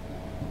Hashirim.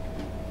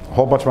 A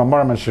whole bunch of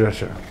Mamarim and Shir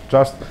Hashirim.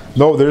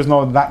 There's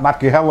not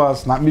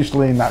Gehelas, not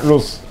Mishli, not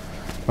Rus,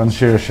 but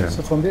Shir Hashirim.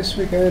 So from this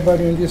week,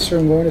 everybody in this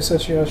room going to say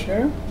Shir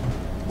Hashirim?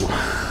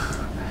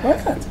 Why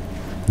not?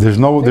 There's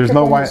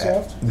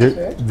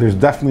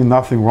definitely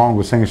nothing wrong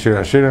with saying Shir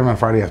Hashirim on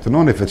Friday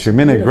afternoon. If it's your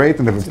minute, great,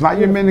 and if it's not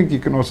your minute, you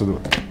can also do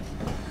it.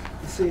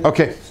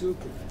 Okay.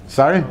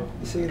 Sorry? You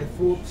say the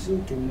full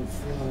psukim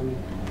from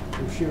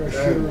Shir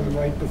Hashirim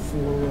right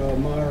before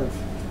Marv,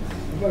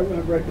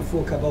 right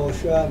before Kabbalah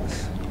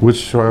Shabbos.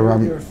 Which there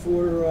were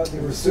four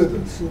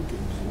psukim.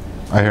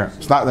 I hear.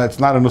 It's not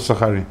a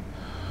Nusachari.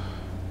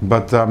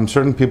 But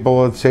certain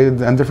people say it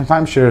at different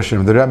times Shir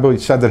Hashirim. The Rebbe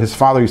said that his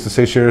father used to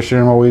say Shir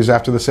Hashirim always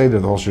after the Seder,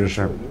 the whole Shir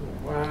Hashirim.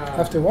 Wow.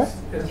 After what?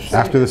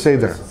 After the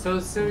Seder. So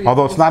serious.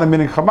 Although it's not a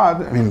Minhag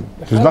Chabad, I mean,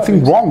 there's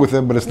nothing wrong with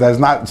it, but it's not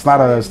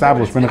an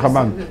established Minhag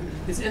Chabad.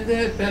 It's in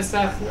the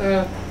Pesach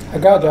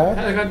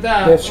Haggadah.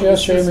 That's Shir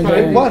Hashirim in the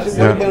It would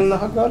have been in the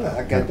Haggadah.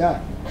 I got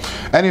that.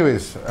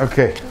 Anyways,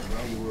 okay.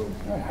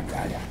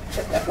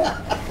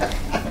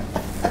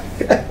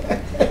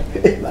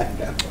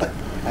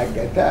 I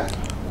get that.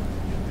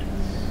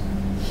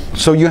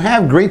 So you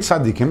have great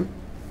tzaddikim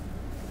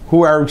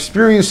who are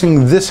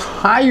experiencing this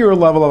higher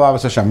level of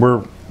Avos Hashem.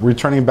 We're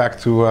returning back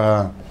to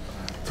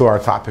our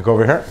topic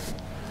over here.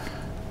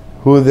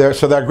 So there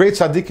are great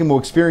tzaddikim who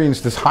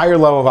experience this higher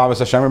level of Avos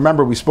Hashem.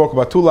 Remember, we spoke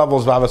about two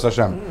levels of Avos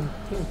Hashem.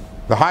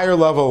 The higher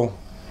level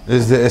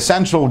is the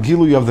essential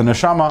gilui of the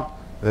neshama,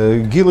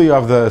 the gilui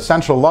of the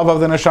essential love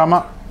of the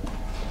neshama.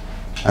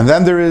 And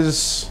then there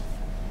is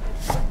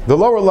the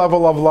lower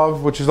level of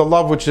love, which is the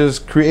love which is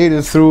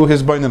created through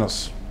his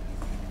beinunus.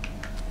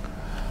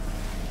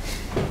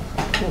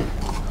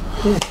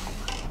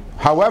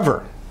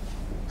 However,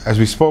 as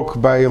we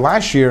spoke by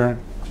last year,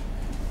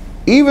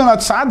 even a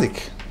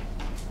tzaddik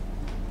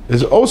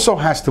also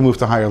has to move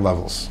to higher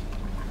levels.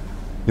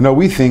 You know,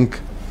 we think,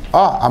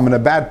 I'm in a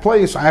bad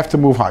place, I have to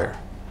move higher.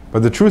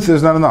 But the truth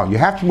is, no. You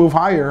have to move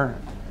higher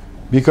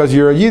because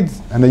you're a yid,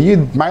 and a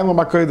yid, ma'ilum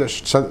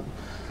ha'kodesh.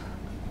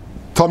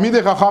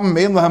 Talmidei chacham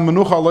ein lahem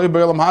menucha lo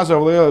b'olam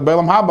hazeh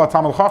b'olam haba.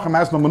 Talmid chacham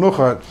has no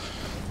menucha.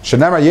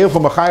 Shenemar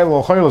yelchu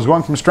b'chayil l'chayil is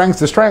going from strength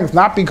to strength,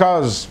 not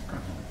because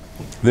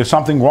there's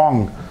something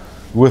wrong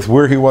with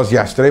where he was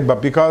yesterday,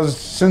 but because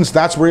since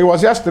that's where he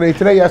was yesterday,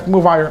 today you have to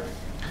move higher.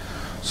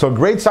 So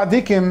great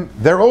tzaddikim,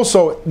 they're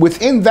also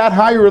within that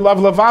higher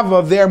level of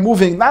ava, they're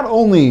moving not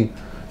only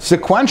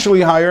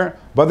sequentially higher,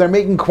 but they're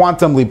making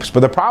quantum leaps. But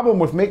the problem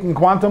with making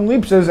quantum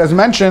leaps is, as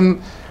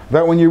mentioned,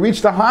 that when you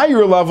reach the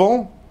higher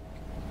level,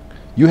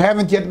 you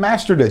haven't yet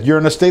mastered it. You're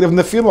in a state of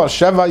nefilah,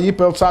 sheva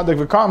yipel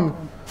tzaddik v'kam.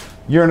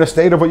 You're in a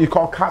state of what you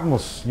call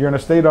katmus. You're in a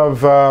state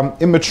of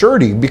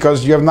immaturity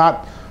because you have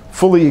not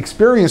fully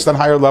experienced that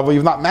higher level.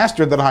 You've not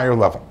mastered that higher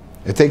level.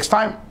 It takes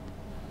time.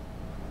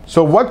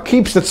 So what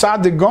keeps the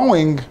tzaddik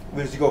going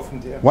Where does he go from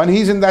there? when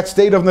he's in that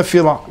state of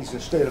nefila? He's in a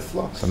state of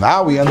flux. So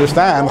now we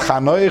understand.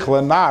 Chanoich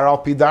lenar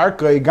al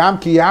pidarkei gam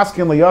ki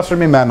yaskin leyaser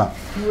mimena.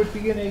 You would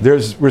be in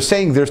a We're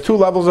saying there's two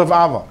levels of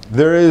ava.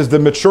 There is the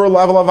mature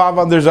level of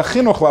ava. And there's a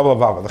chinuch level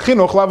of ava. The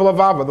chinuch level of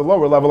ava, the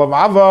lower level of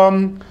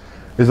ava,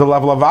 is the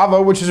level of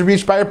ava which is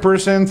reached by a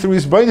person through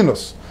his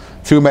beinus,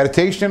 through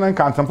meditation and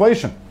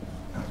contemplation.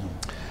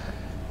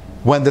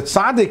 When the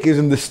tzaddik is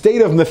in the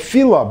state of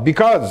nefila,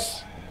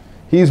 because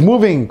he's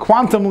moving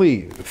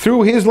quantumly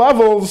through his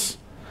levels,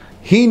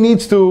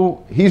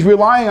 he's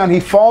relying on, he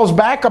falls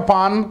back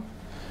upon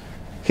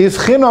his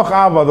chinuch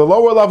ava, the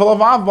lower level of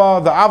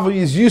ava, the ava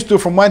he's used to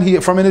from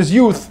in his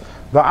youth,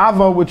 the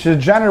ava which is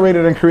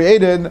generated and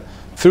created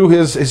through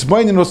his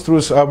beinus, through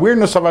his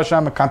awareness of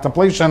Hashem, a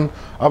contemplation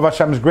of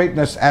Hashem's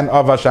greatness and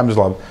of Hashem's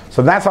love.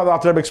 So that's how the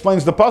Alter Rebbe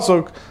explains the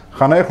pasuk.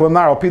 Yeah,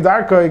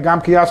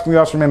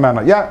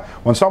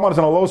 when someone is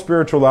on a low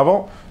spiritual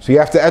level, so you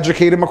have to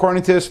educate him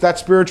according to that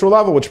spiritual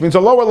level, which means a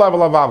lower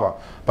level of ava.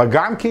 But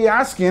gam ki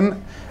yaskin,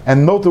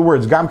 and note the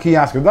words gam ki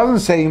yaskin. It doesn't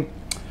say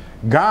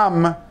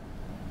gam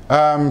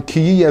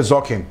ki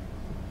yezokim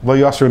lo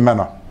yasir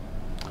mena.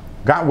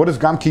 What is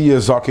gam ki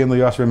yezokim lo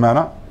yasir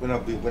mena? When I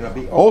be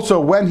old. Also,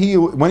 when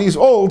he's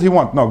old, he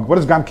won't. No, what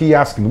does gam ki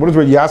yaskin? What does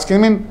the word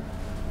yaskin mean?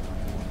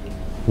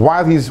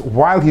 While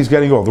he's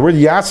getting old. The word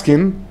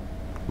yaskin,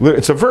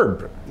 it's a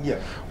verb. Yeah.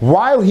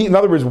 In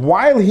other words,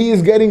 while he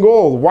is getting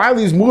old, while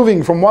he's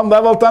moving from one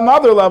level to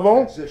another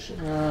level,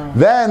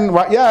 then the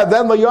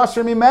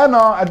yasir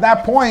mimena, at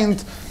that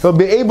point, he'll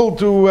be able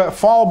to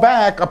fall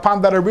back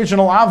upon that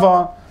original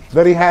ava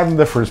that he had in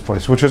the first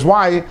place. Which is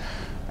why,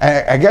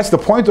 I guess the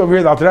point over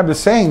here that Alter Rebbe is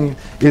saying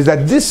is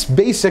that this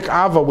basic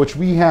ava which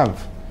we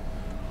have,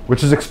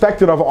 which is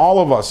expected of all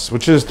of us,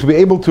 which is to be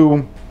able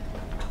to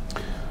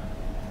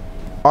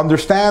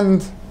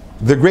understand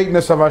the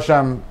greatness of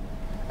Hashem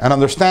and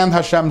understand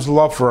Hashem's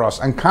love for us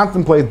and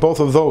contemplate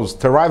both of those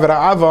to arrive at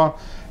ava,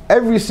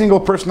 every single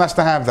person has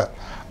to have that.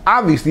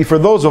 Obviously, for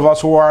those of us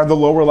who are at the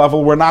lower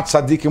level, we're not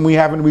tzaddikim, we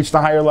haven't reached the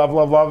higher level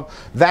of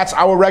love, that's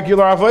our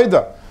regular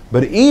avodah.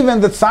 But even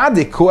the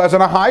tzaddik who has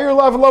a higher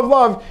level of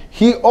love,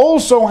 he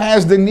also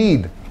has the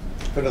need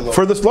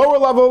for this lower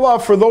level of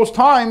love for those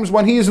times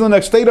when he's in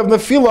a state of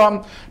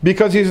nefila,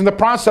 because he's in the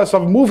process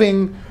of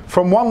moving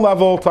from one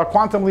level to a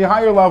quantumly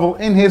higher level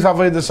in his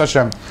avodas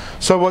Hashem.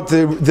 So what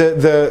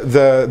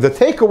the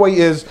takeaway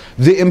is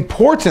the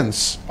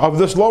importance of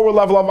this lower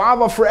level of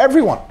ava for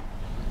everyone.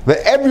 That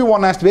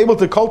everyone has to be able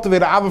to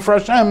cultivate ava for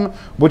Hashem,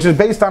 which is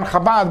based on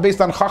Chabad, based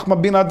on Chachma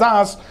Bina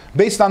Das,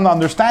 based on the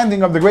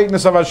understanding of the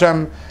greatness of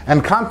Hashem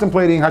and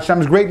contemplating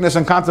Hashem's greatness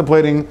and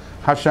contemplating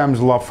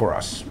Hashem's love for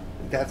us.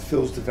 That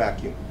fills the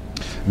vacuum.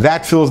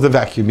 That fills the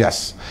vacuum,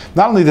 yes.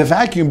 Not only the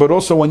vacuum, but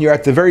also when you're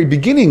at the very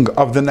beginning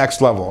of the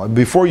next level.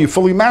 Before you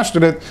fully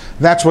mastered it,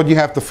 that's what you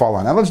have to fall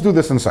on. Now let's do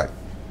this inside.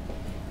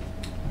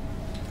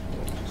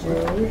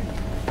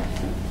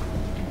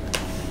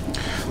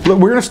 Look,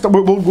 we're going to start,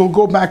 we'll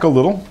go back a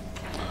little.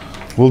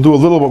 We'll do a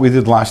little what we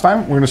did last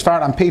time. We're going to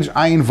start on page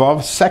Ayin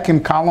Vav,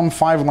 second column,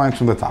 5 lines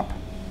from the top.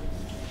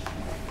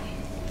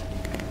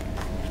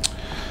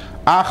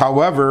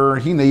 However,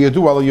 hine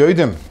yedu al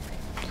yodim.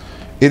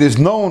 It is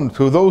known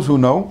to those who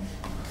know,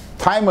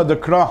 Taima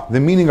dekra, the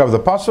meaning of the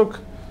pasuk,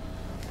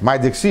 my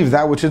diksiv,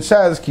 that which it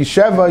says, Ki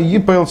sheva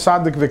yipel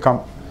tzaddik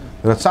vikam.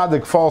 The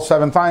tzaddik falls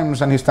 7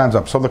 times and he stands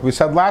up. So like we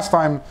said last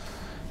time,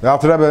 the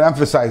Alter Rebbe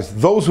emphasized,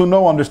 those who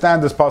know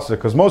understand this pasuk,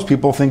 because most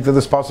people think that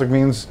this pasuk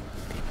means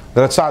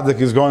that a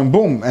tzaddik is going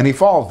boom and he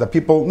falls. That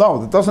people,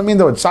 no, that doesn't mean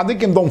that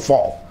tzaddikim don't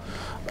fall.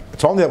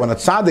 It's only that when a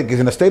tzaddik is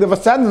in a state of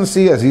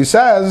ascendancy, as he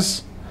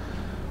says,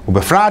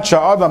 because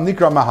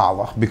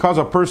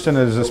a person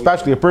is,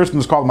 especially a person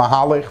is called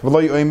mahalech,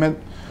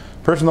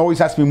 person always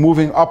has to be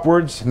moving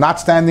upwards, not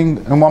standing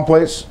in one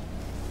place.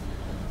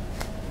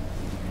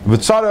 And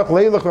has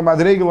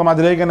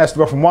to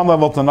go from one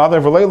level to another,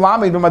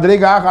 and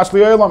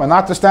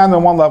not to stand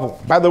on one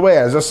level. By the way,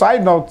 as a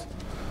side note,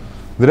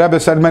 the Rebbe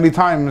said many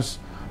times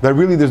that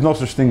really there's no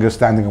such thing as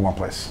standing in one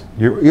place.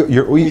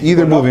 You're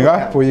either moving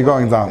up or you're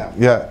going down.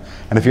 Yeah,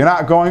 and if you're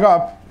not going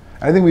up,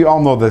 I think we all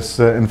know this.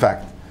 In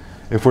fact,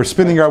 if we're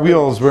spinning our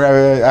wheels, we're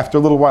after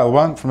a little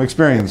while, from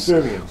experience,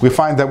 we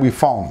find that we've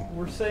fallen.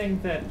 We're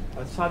saying that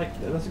a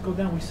tzaddik doesn't go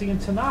down. We see in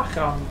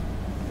Tanakh,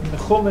 in the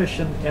Chumash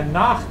and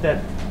Nach,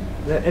 that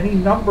any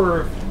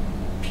number of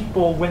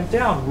people went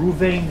down.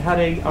 Ruvain had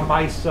a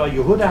Maisa,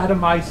 Yehuda had a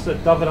Maisa,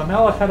 David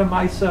HaMelech had a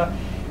Maisa.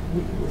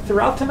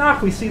 Throughout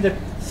Tanakh, we see that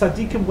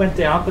tzaddikim went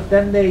down, but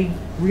then they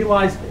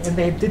realized and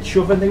they did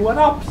tshuva and they went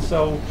up.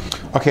 So,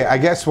 okay, I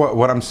guess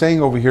what I'm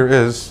saying over here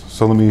is,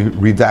 so let me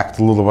redact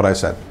a little of what I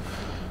said.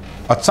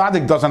 A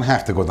tzaddik doesn't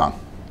have to go down.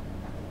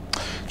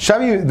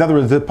 In other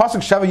words, the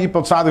pasuk Sheva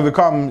Yipel Tzaddik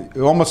V'Kam,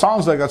 it almost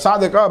sounds like a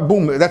tzaddik,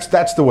 boom,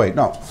 that's the way.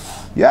 No.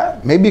 Yeah,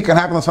 maybe it can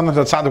happen that sometimes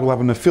a tzaddik will have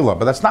a nefillah,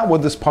 but that's not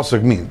what this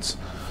pasuk means.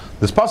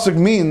 This pasuk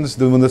means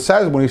that when it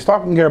says, when he's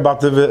talking here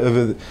about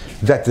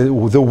that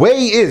the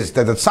way is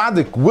that the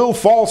tzaddik will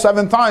fall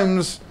 7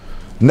 times,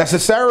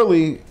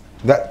 necessarily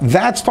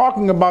That's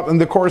talking about in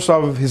the course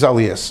of his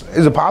aliyas.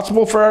 Is it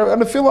possible for a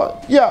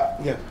nefila?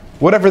 Yeah.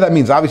 Whatever that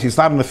means. Obviously, it's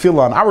not a nefila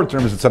on our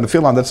terms, it's a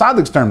nefila on the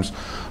tzaddik's terms.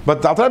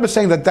 But the Alter Rebbe is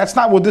saying that that's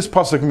not what this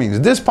pasuk means.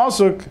 This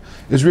pasuk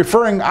is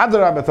referring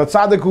adarab to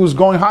tzaddik who's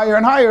going higher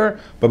and higher,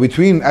 but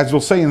between, as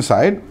we'll say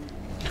inside,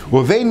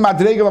 uvein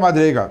madrega la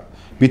madrega,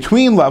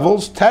 between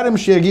levels, terem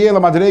she'yagia la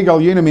madrega al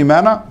yena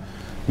mimena,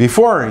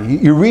 before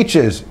he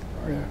reaches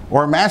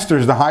or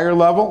masters the higher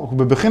level,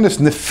 bebechinas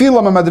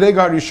nefila ma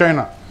madrega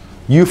harishona,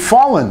 you've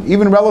fallen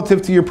even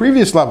relative to your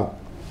previous level.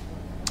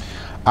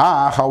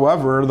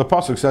 However, the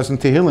pasuk says in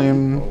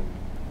Tehillim,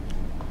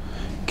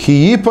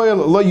 Ki yipoy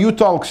lo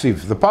yutal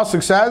ksiv. The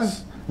pasuk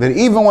says that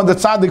even when the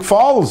tzaddik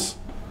falls,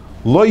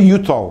 lo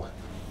yutal,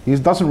 he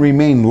doesn't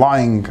remain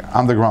lying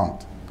on the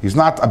ground. He's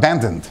not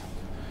abandoned.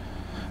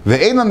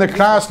 Ve'eina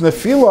nekras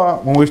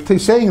nefila. When we're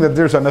saying that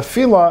there's a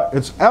nefila,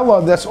 it's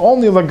ella that's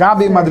only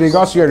lagabi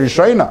madrigas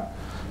yerishayna.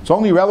 It's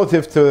only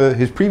relative to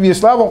his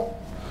previous level.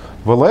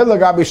 V'lei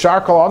lagabi shar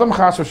kol adam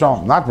chas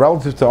v'shalom, not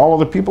relative to all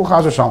other people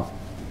chas v'shalom.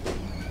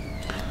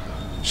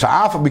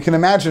 Sha'af, we can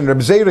imagine Reb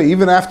Zera,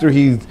 even after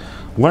he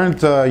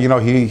learned,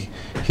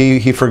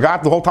 he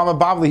forgot the whole time of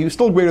Bavli, he was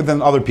still greater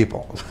than other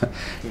people.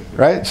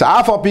 Right?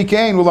 Sha'af al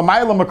pikein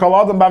ulamayla makal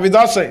adam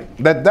bavidase.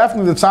 That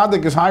definitely the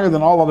tzaddik is higher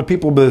than all other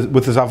people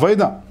with his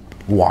avodah.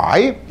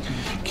 Why?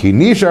 Because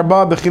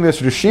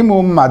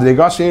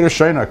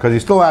he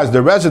still has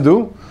the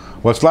residue,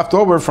 what's left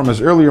over from his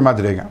earlier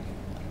madriga.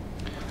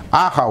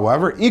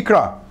 However,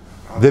 ikra,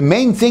 the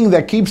main thing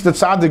that keeps the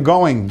tzaddik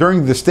going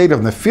during the state of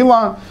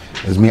nefila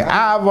is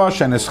mi'ava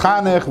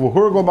sheneschanech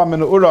v'hurgo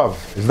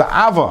b'menu'urav, is the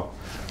ava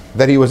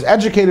that he was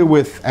educated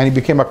with and he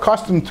became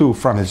accustomed to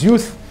from his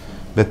youth.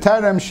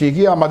 B'terem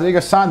shegiya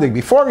madriga tzaddik,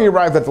 before he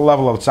arrived at the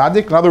level of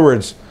tzaddik. In other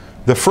words,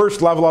 the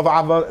first level of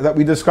ava that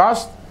we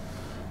discussed.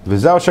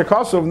 V'zel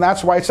shekosov, and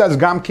that's why it says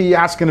gam ki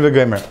yaskin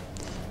v'gemer.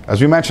 As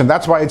we mentioned,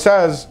 that's why it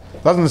says,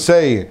 it doesn't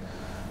say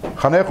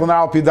chanech l'nar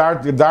al pi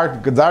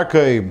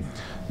darkei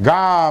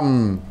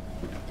gam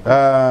Ki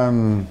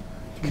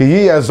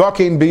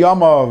azokin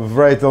biyamav,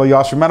 right?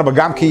 But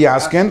gam ki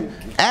yaskin,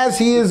 as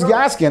he is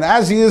yaskin,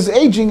 as he is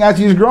aging, as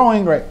he is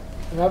growing, right?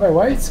 Rabbi,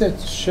 why it said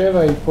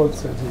Sheva Yipol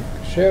Tzadik?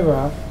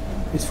 Sheva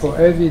is for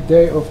every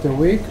day of the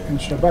week, and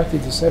Shabbat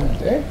is the seventh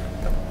day.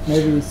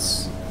 Maybe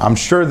it's. I'm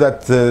sure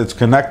that it's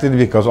connected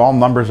because all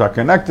numbers are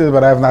connected,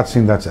 but I have not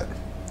seen that's it.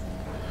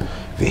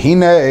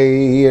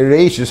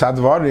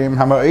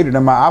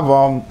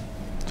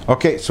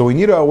 Okay, so we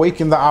need to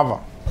awaken the ava.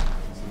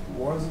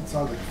 Why does it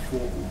sound like fall?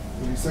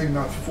 When he's saying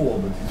not fall,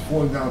 but he's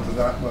falling down to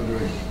that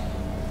madrega.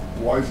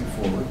 Why is he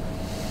falling?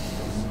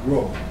 Because he's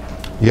growing.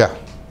 Yeah.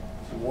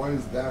 So why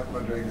is that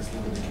madrega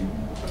still going to keep?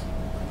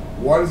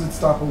 Why does it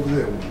stop over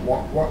there?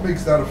 What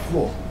makes that a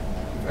flaw?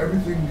 If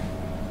everything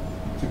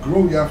to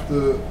grow, you have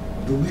to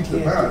delete the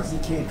past. You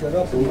can't cut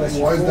up So unless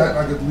why you is that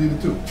not get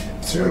deleted too?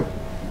 True.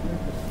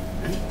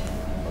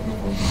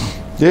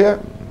 Yeah,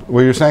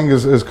 what you're saying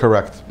is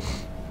correct.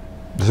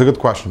 It's a good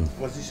question.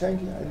 What's he saying?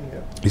 I didn't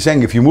hear. He's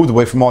saying if you moved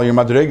away from all your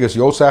madrigas,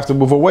 you also have to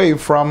move away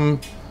from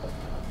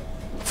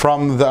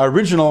the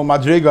original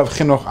madriga of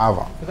Chinuch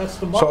Ava.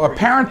 So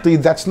apparently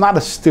that's not a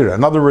stira.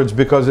 In other words,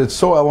 because it's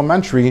so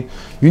elementary,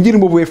 you need to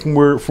move away from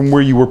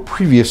where you were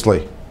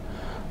previously.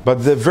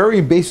 But the very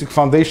basic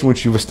foundation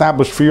which you've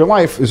established for your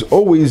life is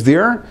always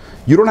there.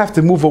 You don't have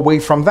to move away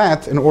from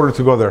that in order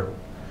to go there.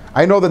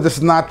 I know that this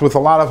is not with a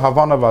lot of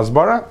Havana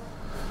Vazbara.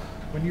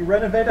 When you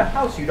renovate a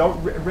house, you don't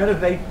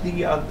renovate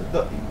you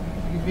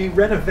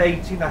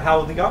renovate,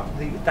 how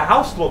the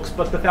house looks,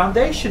 but the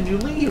foundation you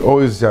leave.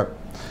 Always, yeah.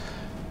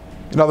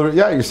 In other words,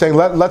 yeah, you're saying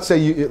let's say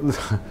you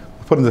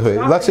put in the way.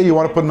 Let's say you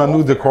want to put in a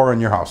new decor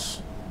in your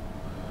house.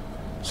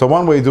 So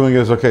one way of doing it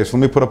is, okay, so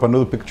let me put up a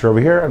new picture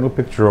over here, a new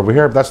picture over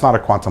here. That's not a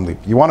quantum leap.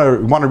 You want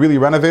to really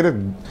renovate it,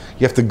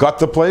 you have to gut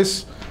the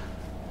place,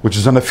 which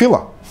is a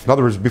nefila. In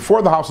other words,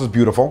 before the house is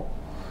beautiful,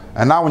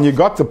 and now when you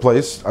gut the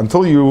place,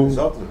 until you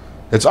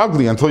it's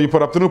ugly until you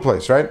put up the new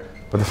place, right?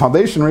 But the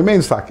foundation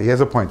remains taki. He has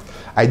a point.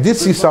 I did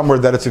see somewhere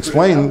that it's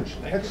explained.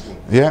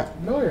 Yeah.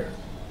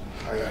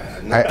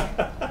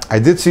 I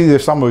did see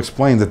there's someone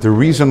explain that the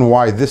reason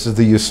why this is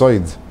the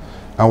yisoid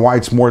and why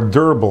it's more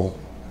durable,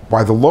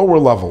 why the lower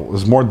level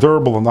is more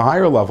durable than the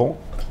higher level,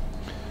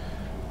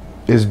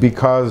 is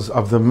because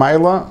of the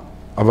maila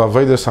of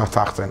avodas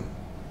hatachten.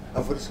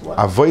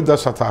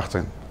 Avodas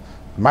hatachten.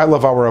 Maila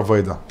of our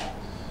avodah.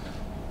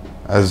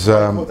 As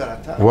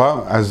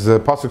the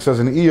pasuk says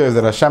in Iyov,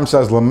 that Hashem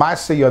says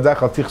L'maaseh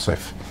yadecha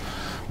tichsef,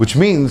 which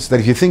means that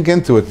if you think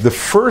into it, the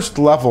first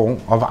level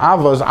of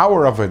Ava is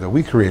our Avodah,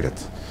 we create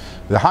it.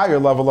 The higher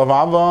level of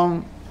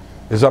Ava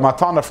is a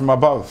matana from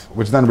above,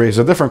 which then raises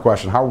a different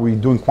question: how are we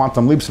doing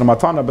quantum leaps in a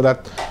matana? But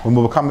that when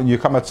you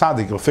come at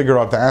tzaddik, you'll figure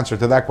out the answer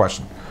to that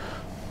question.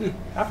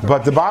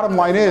 But the bottom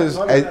line is,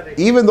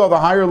 even though the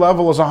higher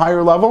level is a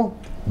higher level,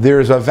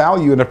 there is a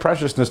value and a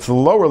preciousness to the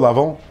lower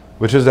level,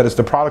 which is that it's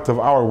the product of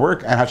our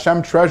work, and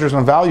Hashem treasures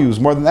and values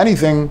more than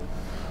anything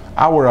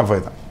our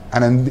avodah.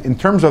 And in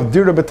terms of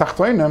dira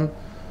b'tachtoinim,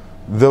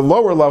 the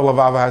lower level of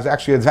ava has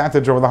actually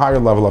advantage over the higher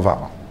level of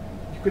ava.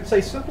 You you could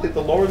say simply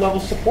the lower level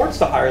supports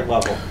the higher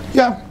level.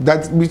 Yeah,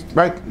 that's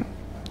right.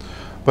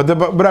 But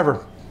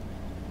whatever.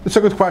 It's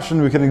a good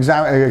question. We can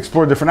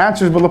explore different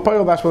answers, but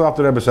that's what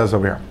the Rebbe says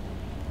over here.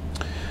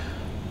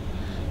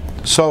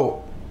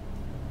 So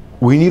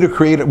we need to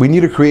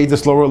create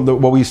this lower.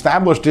 What we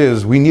established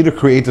is we need to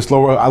create this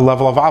lower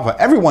level of ava.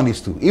 Everyone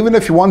needs to. Even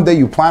if one day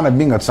you plan on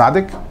being a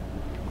tzaddik, I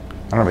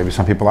don't know. Maybe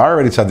some people are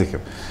already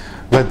tzaddikim,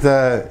 but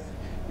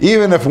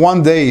even if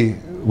one day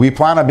we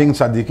plan on being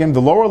tzaddikim,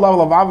 the lower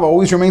level of ava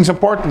always remains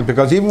important,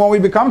 because even when we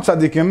become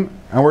tzaddikim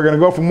and we're going to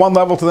go from one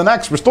level to the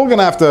next, we're still going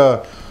to have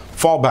to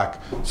fall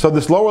back. So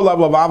this lower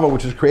level of ava,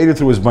 which is created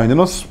through his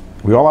bindinus,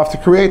 we all have to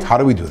create. How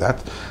do we do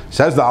that?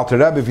 Says the Alter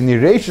Rebbe,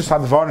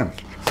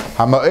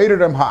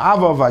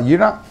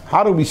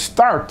 how do we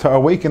start to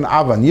awaken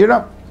ava and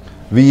yira?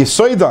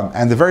 V'yisoidan,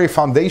 and the very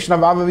foundation of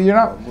ava and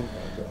yira,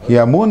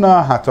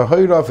 Yamuna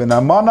hatahoirav in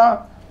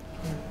amana,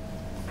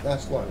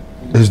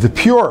 is the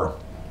pure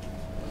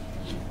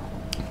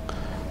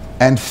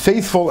and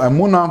faithful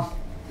amuna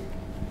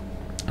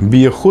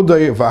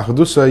b'yechudai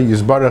v'achdusa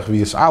yizbarach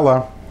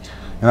v'yis'ala,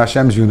 in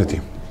Hashem's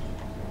unity.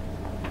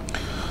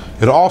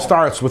 It all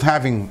starts with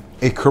having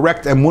a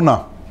correct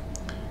emunah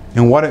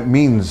in what it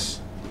means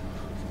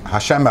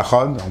Hashem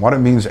Echad, and what it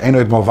means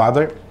Eino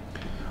Movader.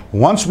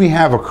 Once we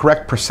have a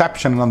correct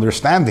perception and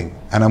understanding,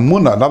 and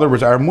emunah, in other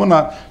words, our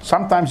emunah,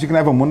 sometimes you can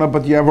have emunah,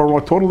 but you have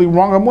a totally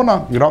wrong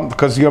emunah. You don't,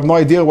 because you have no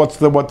idea what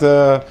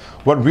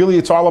really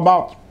it's all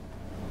about.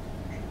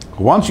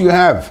 Once you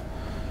have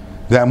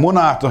the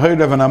emunah,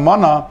 tahirev, and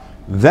emunah,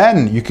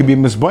 then you can be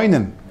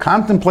misboinin.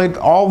 Contemplate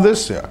all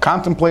this,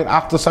 contemplate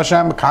Achdus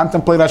Hashem,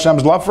 contemplate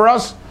Hashem's love for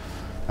us,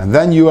 and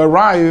then you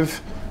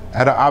arrive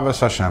at a Avos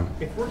Hashem.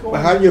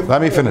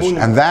 Let me finish.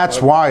 And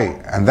that's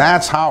why, and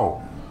that's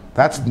how.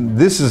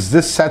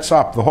 This sets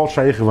up the whole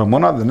Shaykh of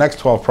Emunah, the next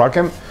 12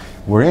 prakim.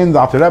 Wherein the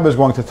Alter Rebbe is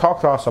going to talk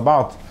to us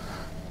about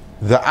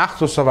the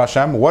Achdus of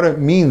Hashem, what it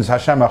means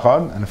Hashem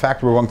Echad. And in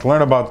fact, we're going to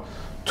learn about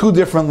two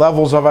different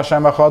levels of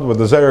Hashem Echad, what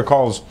the Zohar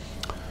calls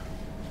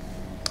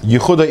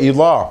Yichuda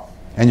Ilah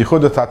and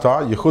Yichuda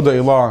Tata. Yichuda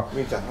Ilah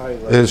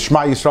is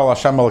Shema Yisrael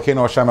Hashem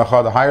Elokeinu Hashem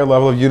Echad, a higher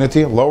level of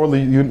unity, lower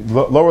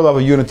level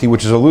of unity,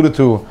 which is alluded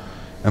to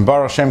in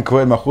Baal Shem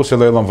Tov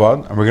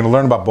Library, and we're going to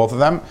learn about both of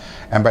them.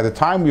 And by the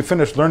time we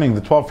finish learning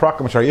the 12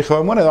 prakim,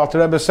 the Alter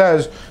Rebbe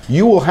says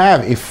you will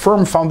have a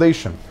firm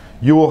foundation,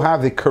 you will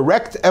have the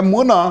correct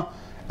emunah,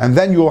 and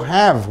then you will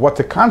have what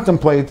to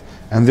contemplate,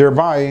 and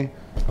thereby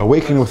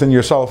awaken within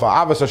yourself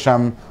Avos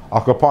Hashem,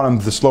 al kapanim,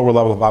 this lower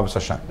level of Avos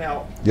Hashem.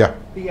 Now, yeah.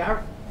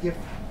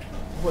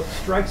 What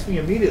strikes me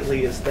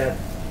immediately is that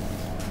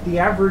the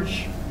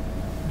average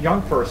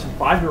young person,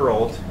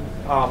 5-year-old,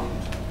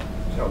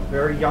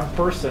 very young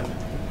person,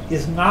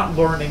 is not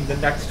learning the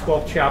next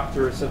 12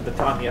 chapters of the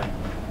Tanya.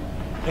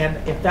 And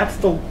if that's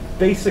the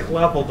basic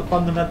level, the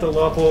fundamental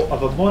level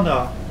of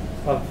Emunah,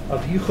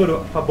 of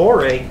Yichud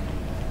Habore,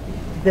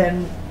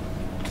 then,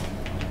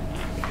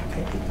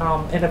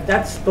 and if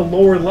that's the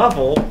lower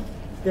level,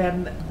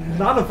 then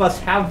none of us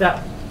have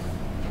that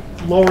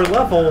lower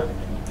level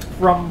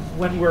from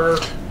when we're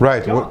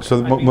right. young.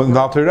 So when the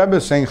Alter Rebbe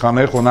is saying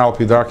Chanech L'nar al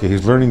Pi Darkei,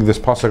 he's learning this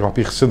pasuk al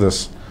Pi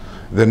Chassidus.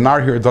 The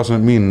nar here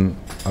doesn't mean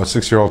a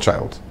 6-year-old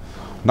child.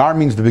 Nar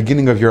means the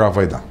beginning of your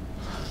avodah.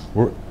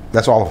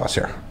 That's all of us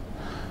here.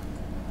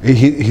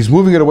 He's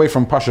moving it away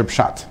from Pasha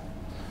Pshat,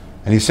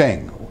 and he's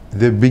saying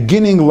the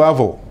beginning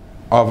level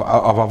of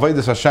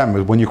avodas Hashem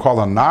is when you call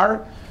a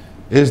nar,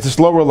 is this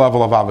lower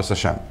level of Avos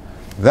Hashem.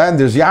 Then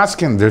there's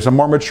Yaskin, there's a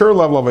more mature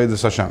level of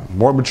Avodas Hashem,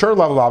 more mature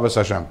level of Avos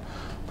Hashem.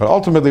 But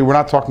ultimately, we're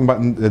not talking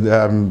about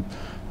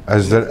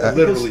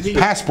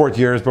passport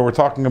years, but we're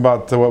talking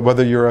about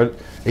whether you're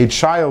a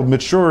child,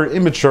 mature or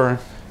immature,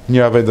 in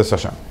your Avodas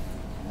Hashem.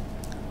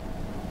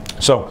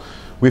 So,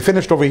 we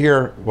finished over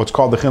here what's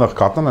called the Chinuch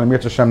Koton, and Amir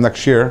Hashem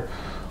next year,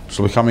 which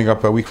will be coming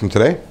up a week from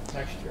today.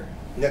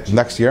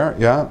 Next year,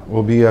 yeah,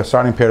 we'll be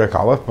starting Perek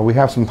Aleph, but we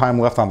have some time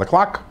left on the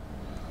clock.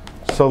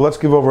 So let's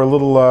give over a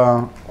little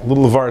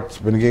vart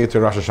b'negei to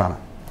Rosh Hashanah.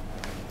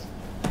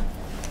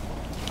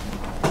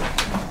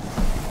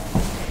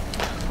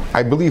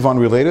 I believe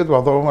unrelated,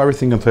 although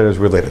everything in Torah is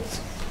related.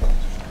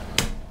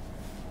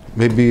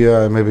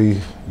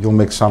 Maybe you'll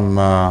make some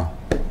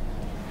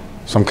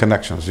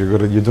connections. You're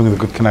doing the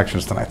good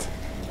connections tonight.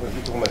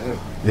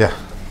 Yeah.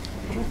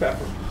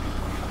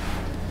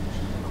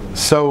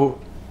 So,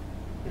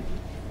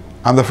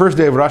 on the first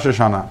day of Rosh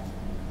Hashanah,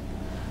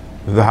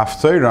 the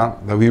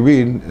Haftarah that we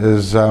read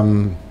is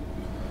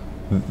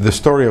the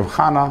story of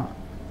Chana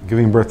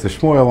giving birth to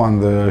Shmuel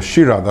and the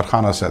Shira that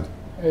Chana said.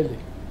 Eli.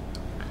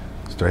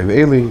 Story of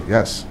Eli,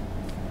 yes.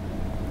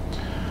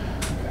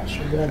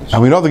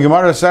 And we know the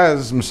Gemara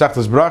says,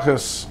 Masechtas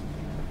Brachos,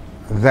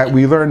 that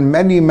we learn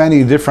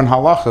many different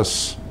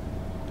halachas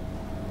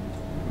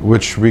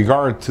which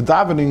regard to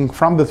davening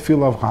from the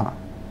tefillah of Chana.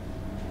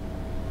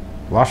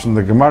 Lashon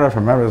the Gemara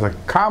from Ever is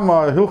like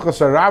Kama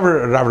Hilchas Rav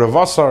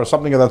Ravasa or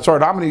something of that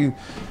sort. How many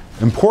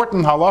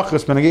important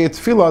halachas b'negei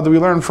tefillah do we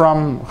learn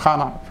from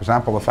Chana? For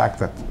example, the fact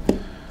that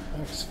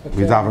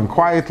We daven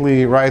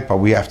quietly, right? But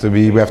we have to,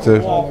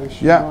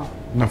 yeah,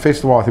 no,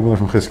 face the wall. I think we learn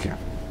from Chizkiah.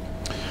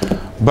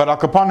 But al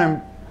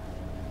kapanim,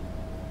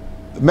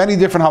 many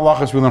different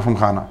halachas we learn from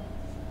Chana.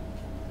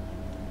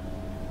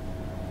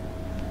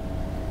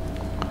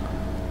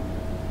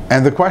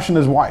 And the question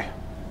is why?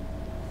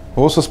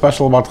 What's so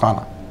special about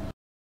Chana?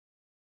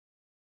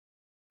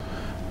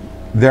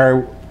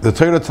 The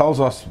Torah tells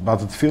us about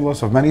the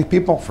tefillos of many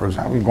people. For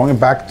example, going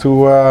back to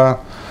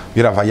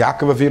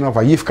Vayaakov Avinu,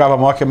 Vayifka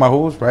v'Makim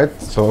Mahuz, right?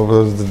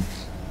 So,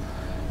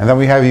 and then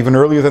we have even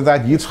earlier than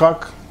that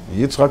Yitzchak,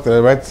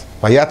 right?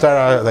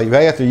 Vayatar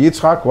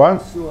Yitzchak,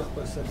 what?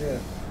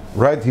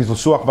 Right, he's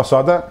l'suach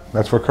basada.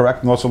 That's for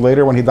correct. And also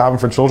later when he davened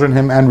for children,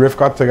 him and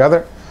Rivka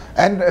together.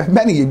 And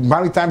many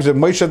times that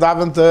Moshe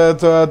davened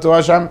to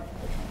Hashem.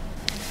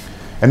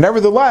 And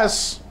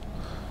nevertheless,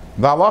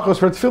 the halachos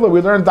for tefillah,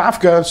 we learn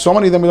dafka, so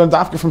many of them we learn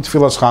dafka from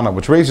tefillah's Chana,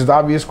 which raises the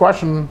obvious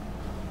question,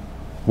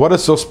 what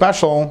is so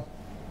special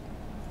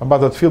about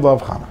the tefillah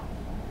of Chana?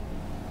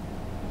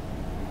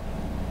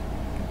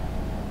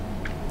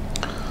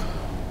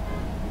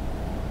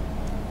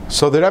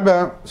 So the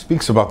Rebbe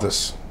speaks about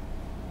this.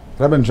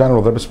 The Rebbe in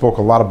general, the Rebbe spoke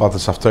a lot about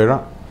this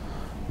Haftarah.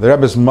 The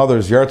Rebbe's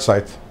mother's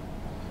yahrzeit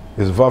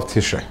is Vav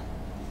Tishrei.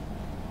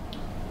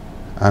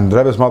 And the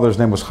Rebbe's mother's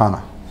name was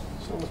Chana.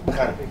 So was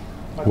my baby.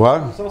 My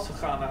What? mother was also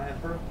Chana, and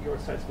her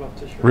yahrzeit was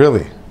Tishrei.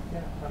 Really?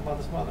 Yeah, my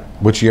mother's mother.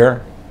 Which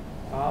year?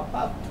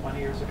 About 20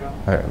 years ago.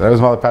 The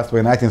Rebbe's mother passed away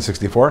in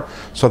 1964.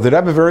 So the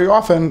Rebbe very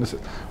often,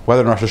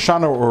 whether in Rosh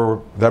Hashanah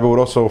or the Rebbe would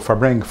also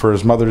bring for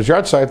his mother's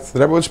yahrzeit, the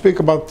Rebbe would speak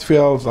about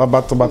tefillah,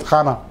 about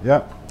Chana.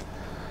 Yeah.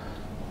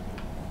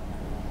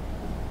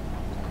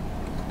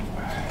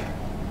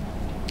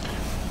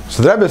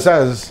 So the Rebbe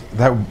says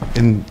that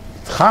in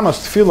Chana's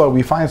tefillah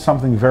we find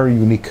something very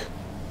unique.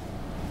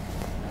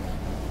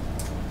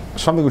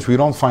 Something which we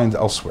don't find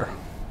elsewhere.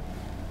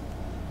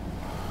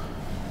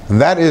 And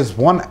that is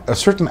a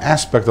certain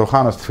aspect of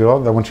Chana's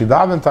tefillah, that when she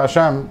davened to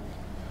Hashem,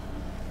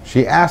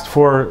 she asked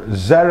for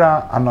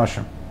Zera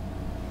Anashim.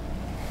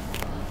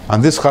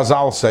 And this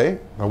Chazal say,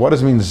 now what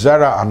does it mean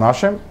Zera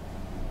Anashim?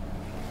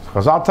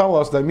 Chazal tell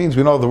us that means,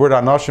 we know the word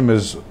Anashim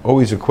is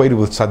always equated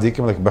with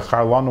tzaddikim, like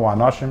Bechar Lanu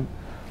Anashim,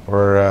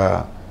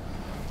 or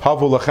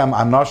Havu Lachem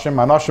Anashim.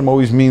 Anashim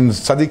always means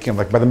tzaddikim,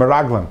 like by the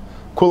Meraglim.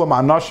 Kulam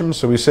Anashim,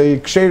 so we say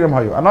Ksherim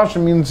Hayu.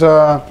 Anashim means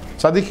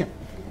tzaddikim.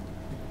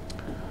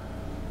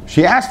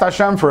 She asked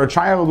Hashem for a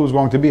child who was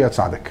going to be a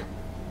tzaddik.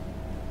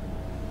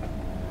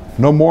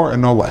 No more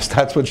and no less.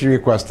 That's what she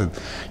requested.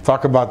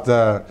 Talk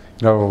about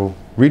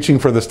reaching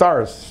for the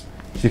stars.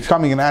 She's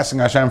coming and asking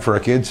Hashem for a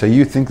kid. So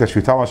you think that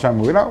she tell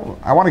Hashem,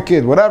 I want a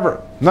kid,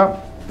 whatever.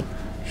 No.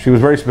 She was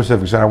very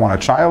specific. She said, I want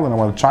a child, and I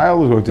want a child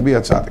who's going to be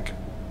a tzaddik.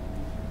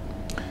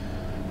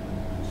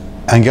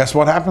 And guess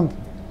what happened?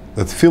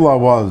 The tefillah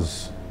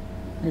was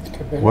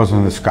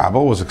in the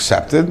skabel, was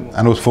accepted,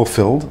 and it was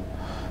fulfilled.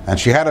 And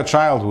she had a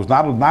child who was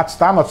not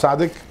stam a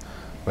tzaddik,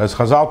 but as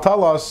Chazal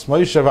tell us,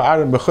 Moshe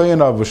v'Aaron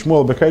b'choyinav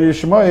v'Shmuel b'keri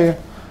Shemoi,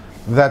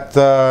 that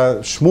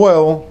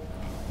Shmuel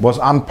was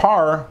on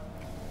par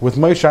with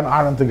Moshe and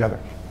Aaron together.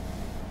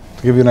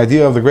 To give you an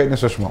idea of the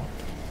greatness of Shmuel.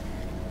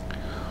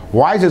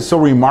 Why is it so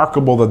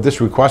remarkable that this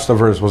request of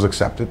hers was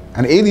accepted?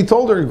 And Eli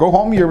told her, go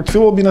home, your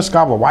tefillah will be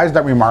naskava. Why is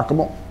that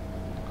remarkable?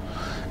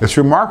 It's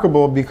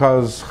remarkable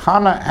because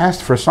Chana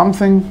asked for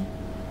something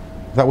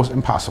that was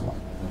impossible.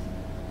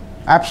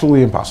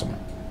 Absolutely impossible.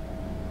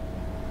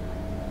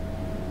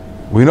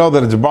 We know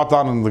that it's brought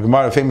down in the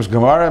Gemara, famous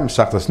Gemara,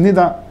 Mesachtas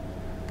Nida,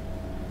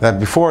 that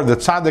before the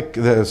tzaddik,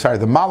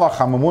 the malach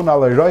hamamun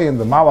alei royin,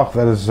 the malach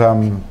that is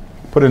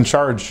put in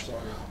charge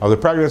of the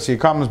pregnancy,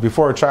 comes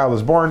before a child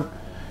is born.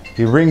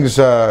 He brings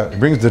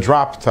the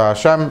drop to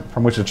Hashem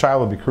from which the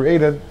child will be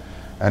created,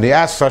 and he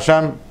asks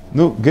Hashem,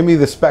 "No, give me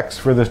the specs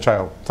for this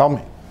child. Tell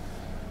me,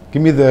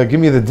 give me the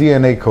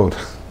DNA code.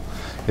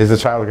 Is the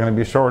child going to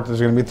be short? Is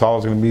it going to be tall?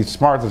 Is it going to be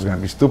smart? Is it going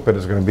to be stupid?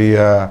 Is it going to be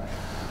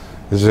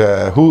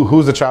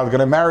who's the child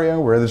going to marry?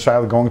 Where is the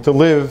child going to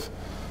live?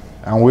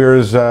 And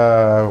where's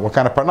what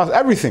kind of parnas?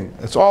 Everything.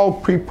 It's all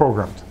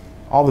pre-programmed.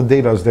 All the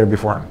data is there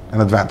before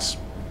in advance."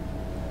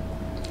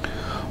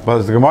 But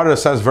as the Gemara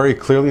says very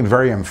clearly and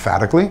very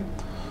emphatically,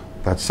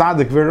 that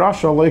tzaddik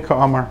v'rasha leika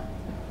amar,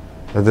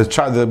 that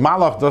the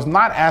malach does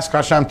not ask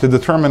Hashem to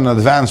determine in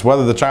advance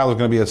whether the child is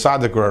going to be a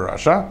tzaddik or a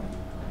rasha.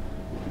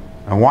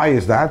 And why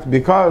is that?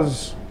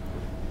 Because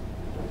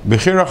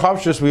b'chira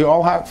chavshis, we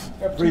all have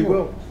Free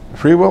will.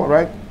 free will,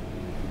 right?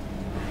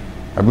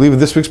 I believe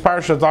this week's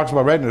parasha talks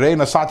about, right?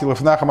 Reina sati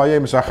lefnecha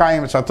mayem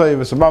esachayim esatoy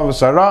v'sabav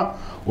v'sara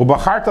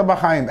ubacharta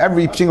b'chaim.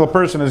 Every single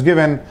person is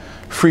given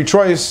free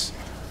choice.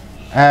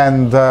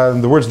 And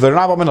the words of the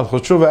Rambam in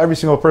Al-Choshuva, every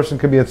single person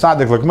could be a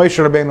tzaddik like Moshe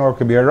Rabbeinu, or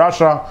could be a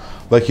rasha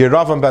like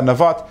Yeravam ben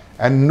Nevat,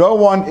 and no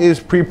one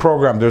is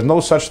pre-programmed. There's no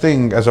such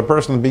thing as a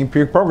person being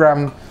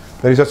pre-programmed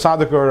that he's a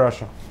tzaddik or a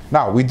rasha.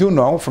 Now, we do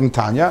know from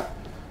Tanya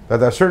that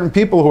there are certain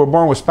people who are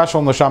born with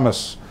special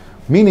neshamas,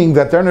 meaning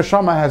that their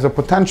neshama has a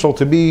potential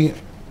to be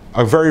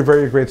a very,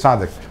 very great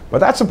tzaddik. But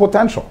that's a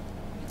potential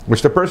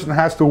which the person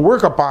has to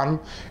work upon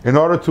in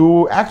order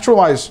to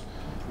actualize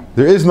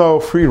There is no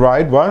free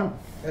ride. What?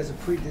 As a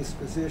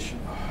predisposition.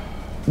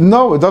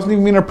 No, it doesn't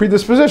even mean a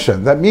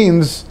predisposition. That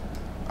means,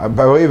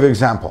 by way of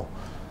example,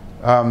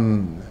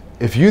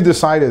 if you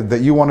decided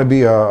that you want to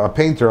be a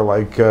painter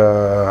like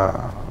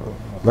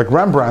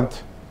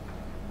Rembrandt,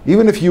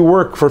 even if you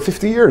work for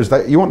 50 years,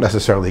 that you won't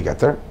necessarily get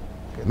there.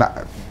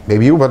 Not,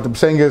 maybe you, but the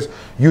saying is,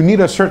 you need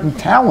a certain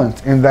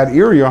talent in that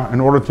area in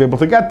order to be able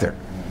to get there.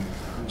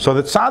 So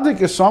the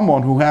tzaddik is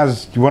someone who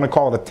has, you want to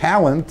call it a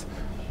talent,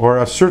 or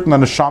a certain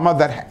neshama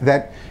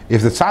that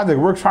if the tzaddik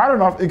works hard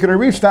enough, it can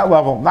reach that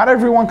level. Not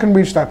everyone can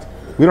reach that.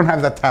 We don't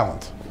have that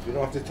talent. If you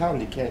don't have the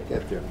talent, you can't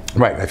get there.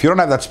 Right. If you don't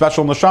have that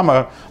special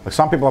neshama, like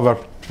some people have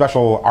a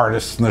special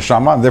artist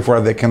neshama, and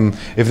therefore they can,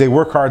 if they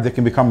work hard, they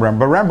can become Rembrandt.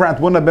 But Rembrandt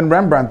wouldn't have been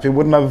Rembrandt. He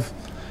wouldn't have,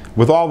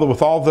 with all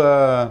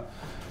the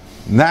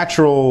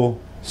natural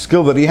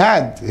skill that he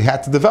had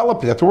to develop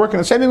it. He had to work in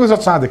it. Same thing with a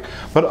tzaddik.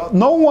 But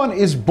no one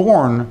is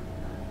born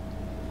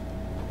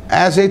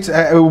as it's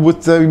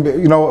with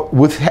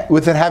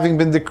it having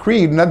been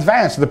decreed in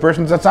advance. The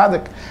person's a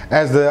tzaddik,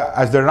 as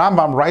the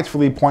Rambam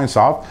rightfully points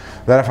out,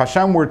 that if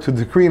Hashem were to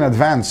decree in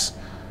advance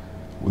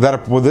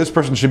that this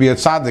person should be a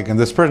tzaddik and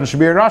this person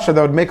should be a rasha,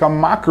 that would make a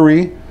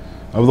mockery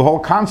of the whole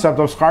concept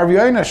of schar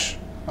v'yoinish,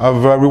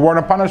 of reward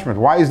and punishment.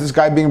 Why is this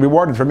guy being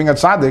rewarded for being a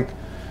tzaddik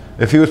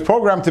if he was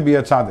programmed to be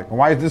a tzaddik? And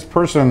why is this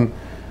person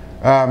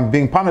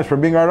being punished for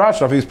being a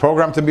rasha if he's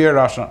programmed to be a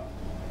rasha?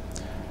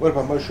 What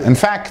about Moshe?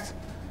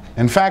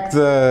 In fact,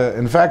 the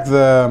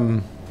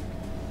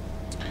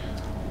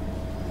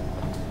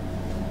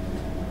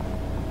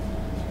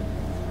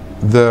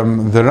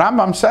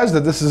Rambam says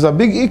that this is a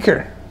big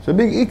ikr. It's a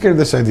big ikr,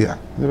 this idea.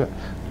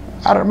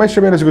 I don't know, Moshe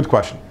Rabbeinu is a good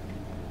question.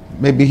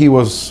 Maybe he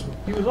was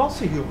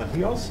also human.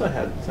 He also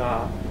had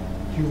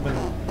human.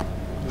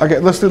 Okay,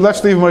 let's leave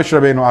Moshe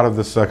Rabbeinu out of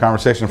this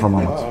conversation for a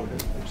moment. Oh,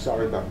 okay. I'm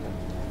sorry about that.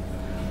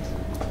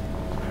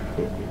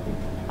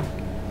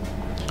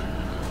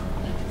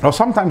 Now,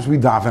 sometimes we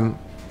daven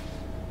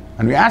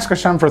and we ask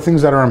Hashem for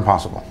things that are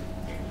impossible.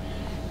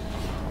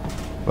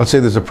 Let's say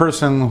there's a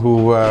person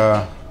who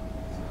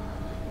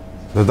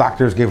the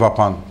doctors gave up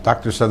on.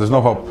 Doctors said there's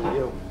no hope.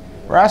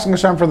 We're asking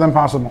Hashem for the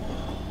impossible.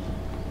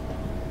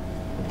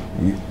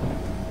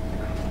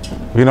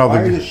 We know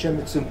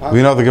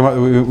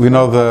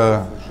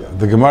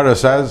the Gemara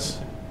says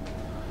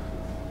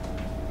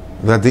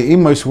that the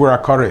imos were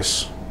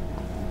akaris.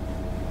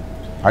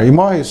 Our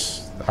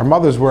imos, our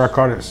mothers were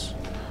akaris,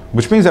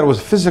 which means that it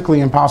was physically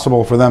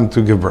impossible for them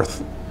to give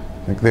birth.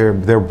 Like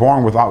they're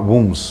born without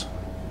wombs.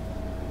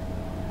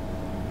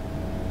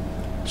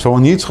 So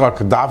when Yitzchak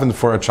davened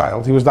for a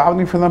child, he was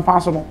davening for the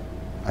impossible,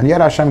 and yet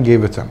Hashem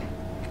gave it to him.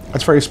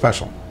 That's very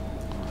special.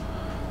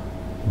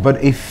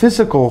 But a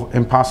physical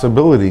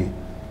impossibility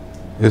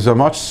is a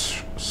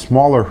much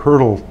smaller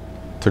hurdle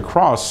to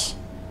cross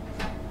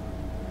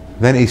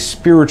than a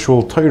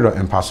spiritual Torah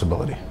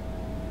impossibility.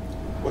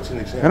 What's an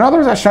example? In other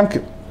words,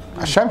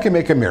 Hashem can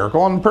make a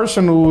miracle, and a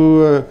person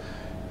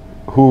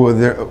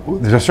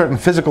there's a certain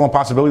physical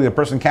impossibility, the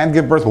person can't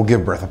give birth, will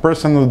give birth. A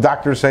person who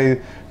doctors say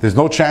there's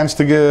no chance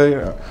to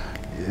give,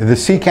 the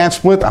sea can't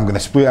split, I'm going to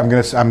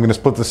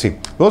split the sea.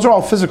 Those are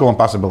all physical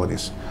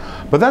impossibilities.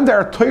 But then there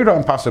are Torah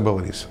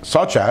impossibilities,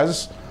 such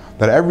as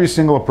that every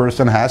single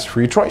person has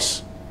free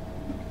choice.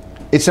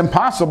 It's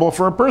impossible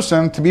for a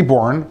person to be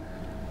born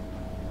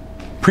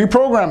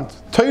pre-programmed.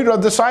 Torah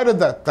decided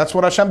that. That's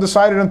what Hashem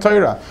decided in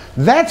Torah.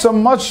 That's a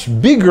much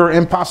bigger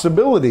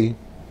impossibility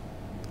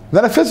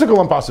than a physical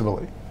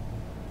impossibility.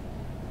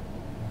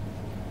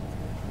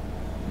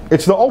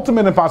 It's the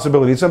ultimate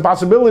impossibility. It's an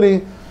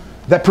impossibility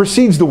that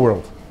precedes the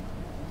world.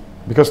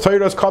 Because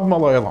Torah is kadma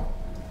l'olam.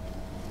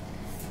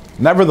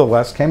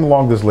 Nevertheless, came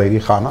along this lady,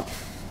 Chana,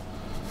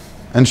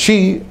 and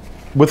she,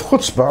 with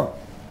chutzpah,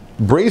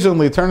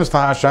 brazenly turns to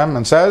Hashem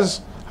and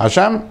says,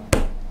 Hashem,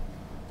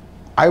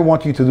 I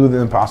want you to do the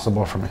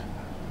impossible for me.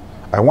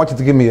 I want you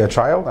to give me a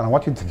child, and I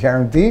want you to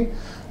guarantee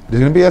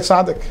there's going to be a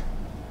tzaddik.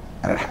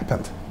 And it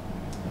happened.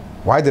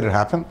 Why did it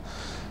happen?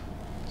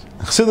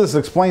 Chassidus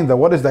explained that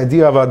what is the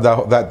idea of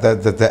that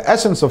the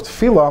essence of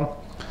tefillah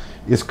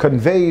is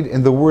conveyed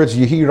in the words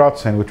Yehi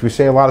Ratzon, which we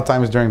say a lot of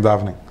times during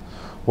davening.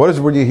 What does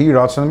the word Yehi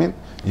Ratzon mean?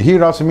 Yehi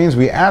Ratzon means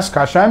we ask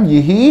Hashem,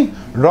 Yehi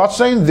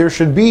Ratzon, there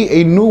should be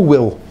a new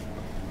will.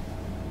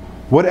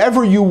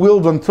 Whatever you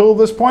willed until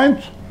this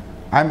point,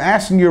 I'm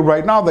asking you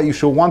right now that you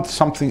should want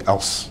something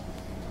else.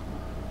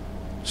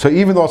 So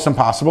even though it's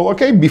impossible,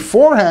 okay,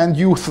 beforehand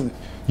you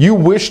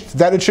wished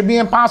that it should be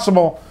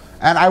impossible.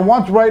 And I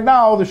want right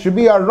now, there should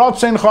be a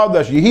Ratzon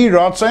Chadash, Yehi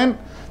Ratzon,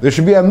 there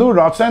should be a new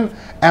Ratzon,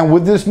 and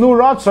with this new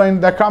Ratzon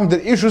that comes,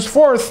 that issues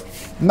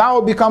forth, now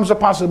it becomes a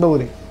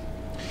possibility.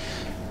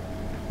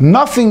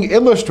 Nothing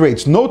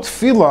illustrates, no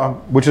tefillah,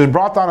 which is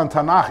brought down in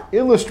Tanakh,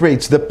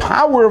 illustrates the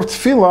power of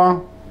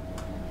tefillah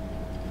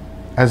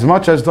as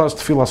much as does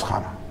tefillah's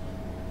Chana,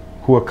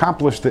 who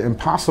accomplished the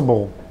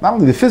impossible, not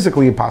only the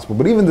physically impossible,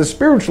 but even the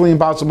spiritually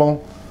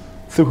impossible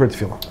through her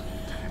tefillah.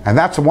 And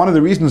that's one of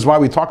the reasons why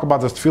we talk about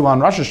this tefillah on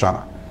Rosh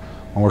Hashanah.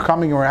 When we're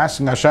coming and we're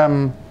asking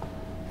Hashem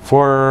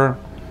for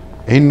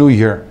a new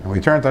year, and we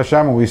turn to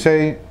Hashem and we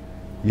say,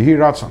 Yehi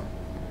Ratzon.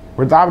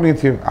 We're davening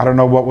to you. I don't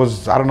know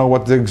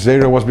what the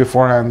Gzeira was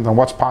beforehand, and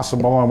what's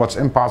possible and what's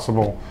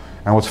impossible,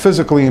 and what's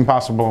physically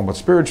impossible and what's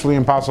spiritually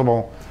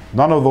impossible.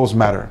 None of those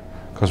matter.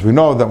 Because we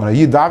know that when a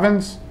Yid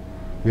davens,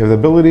 we have the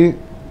ability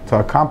to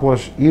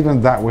accomplish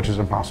even that which is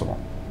impossible.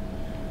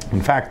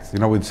 In fact,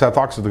 when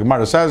talks to the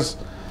Gemara says,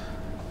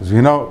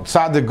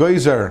 Tzadik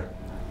Goizer,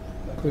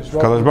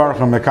 Kadosh Baruch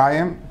Hu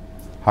Mekayim,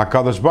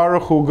 HaKadosh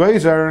Baruch Hu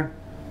Goizer,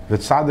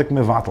 V'Tzadik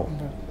Mevatel.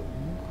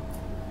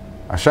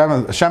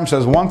 Hashem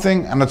says one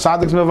thing, and the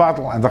Tzadik's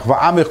Mevatel, and the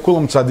V'amich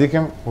Kulam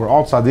Tzadikim, we're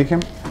all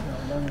Tzadikim,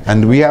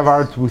 and we have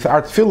our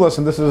tefillas,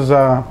 and this is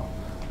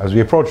as we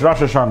approach Rosh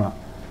Hashanah,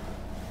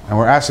 and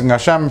we're asking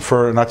Hashem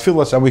for our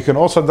tefillas, and we can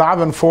also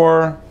daven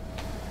for.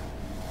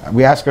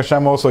 We ask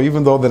Hashem also,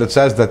 even though that it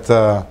says that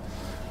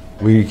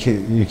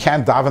you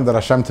can't daven that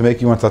Hashem to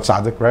make you into a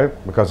tzaddik, right?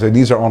 Because it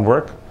needs our own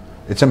work.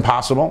 It's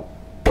impossible.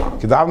 You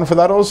can daven for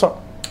that also.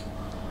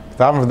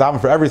 Daven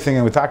for everything,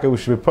 and we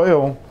should be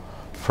poyel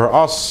for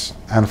us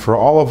and for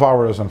all of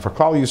ours and for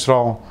Klal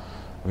Yisrael.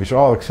 We should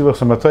all exilach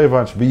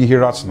samateva. It should be Yehi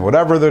Ratzon.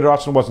 Whatever the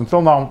Ratzon was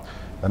until now,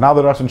 and now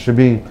the Ratzon should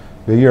be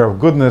the year of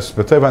goodness,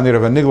 b'teva nir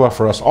of nigla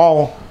for us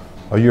all,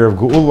 a year of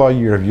geula, a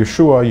year of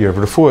Yeshua, a year of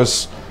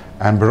refuas,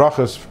 and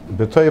berachas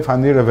b'toiv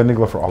hanira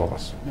v'nigla for all of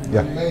us.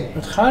 Yeah.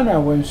 But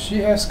Hannah, when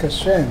she asked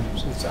Hashem,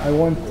 says,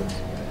 I'm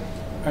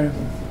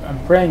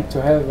praying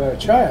to have a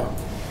child.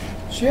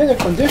 She had a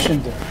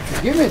condition there. If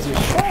you give me this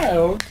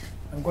child,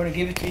 I'm going to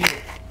give it to you,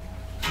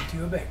 to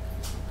your back.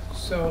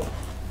 So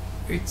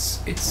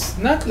it's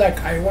not like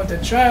I want a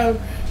child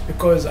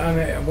because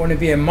I want to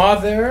be a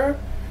mother.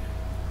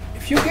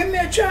 If you give me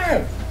a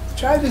child, the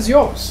child is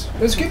yours.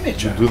 Just give me a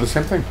child. Do the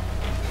same thing.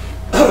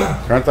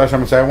 Turn to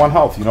Hashem and say, I want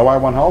health. You know why I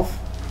want health?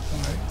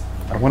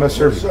 I want to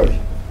serve you.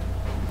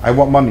 I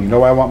want money. You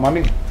know why I want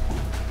money?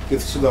 Give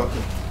tzedakah.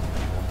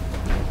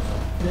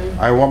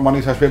 I want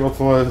money so I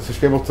should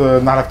be able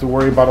to not have to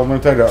worry about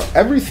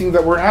everything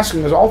that we're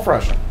asking is all for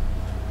Hashem.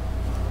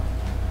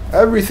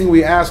 Everything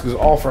we ask is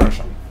all for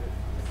Hashem.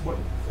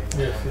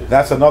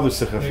 That's another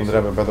sikha from the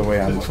Rebbe, by the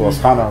way, on the Tfilas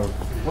Chana.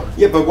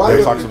 Yeah, but why?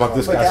 He talks about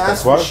this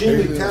aspect. What?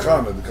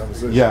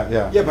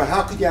 Yeah. Yeah, but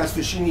how could you ask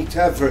for Shini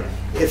Tever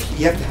if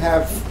you have to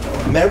have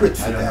merit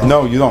for that?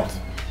 No, you don't.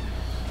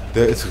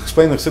 It's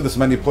explained in Chassidus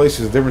many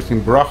places the difference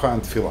between bracha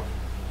and tefillah.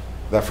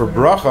 That for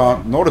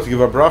bracha, in order to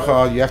give a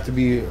bracha, you have to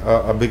be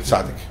a big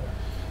tzaddik.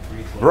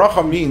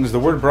 Bracha means, the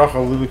word bracha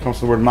literally comes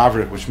from the word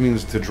mavrik, which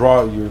means to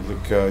draw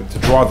to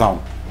draw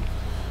down.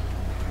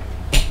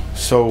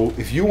 So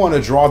if you want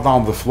to draw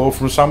down the flow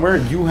from somewhere,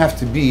 you have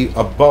to be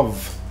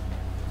above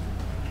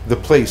the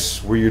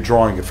place where you're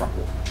drawing it from.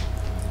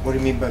 What do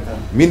you mean by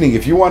that? Meaning,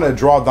 if you want to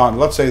draw down,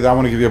 let's say that I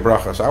want to give you a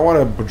bracha, so I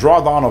want to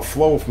draw down a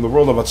flow from the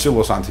world of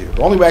Atzilus onto you.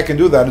 The only way I can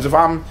do that is if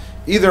I'm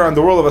either in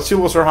the world of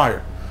Atzilus or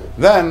higher.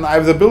 Then I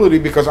have the ability,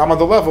 because I'm at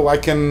the level, I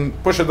can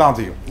push it down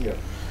to you. Yeah.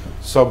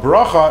 So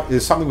bracha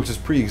is something which is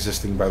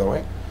pre-existing, by the way.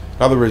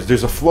 In other words,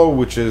 there's a flow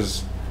which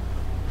is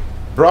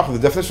bracha. The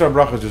definition of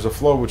bracha is there's a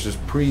flow which is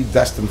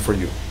predestined for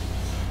you,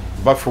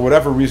 but for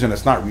whatever reason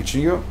it's not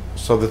reaching you,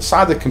 so the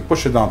tzaddik can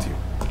push it down to you.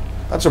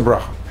 That's a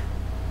bracha.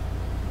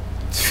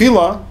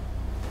 Tefillah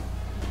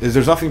is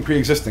there's nothing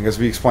pre-existing, as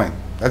we explained.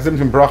 That's the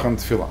difference between bracha and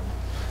tefillah.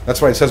 That's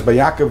why it says by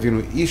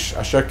Yaakov, ish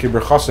asher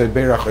kiberchasei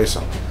beirach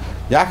esam.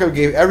 Yaakov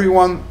gave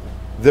everyone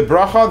the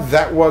bracha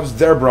that was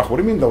their bracha. What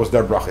do you mean that was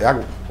their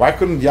bracha? Why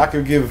couldn't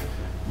Yaakov give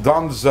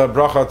Don's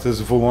bracha to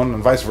Zvulun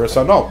and vice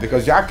versa? No,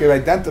 because Yaakov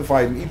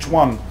identified in each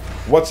one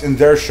what's in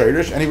their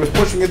shayrish, and he was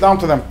pushing it down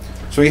to them.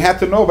 So he had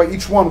to know by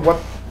each one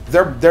what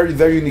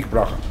their unique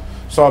bracha.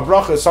 So a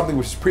bracha is something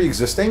which is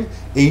pre-existing,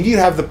 and you need to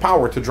have the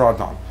power to draw it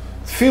down.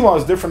 Tefillah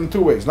is different in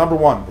two ways. Number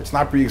one, it's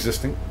not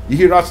pre-existing. You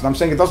hear Ratzon, I'm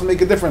saying it doesn't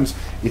make a difference.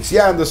 It's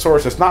in the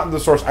source, it's not in the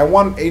source. I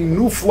want a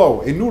new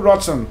flow, a new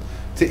Ratzon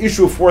to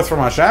issue forth from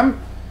Hashem,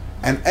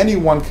 and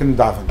anyone can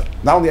daven.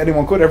 Not only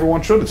anyone could,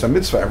 everyone should. It's a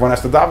mitzvah, everyone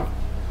has to daven.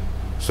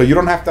 So you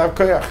don't have to have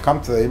koyach.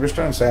 Come to the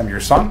Eibishter and say, I'm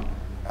your son,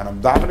 and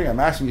I'm davening, I'm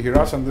asking you,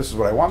 Ratzon, this is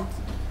what I want.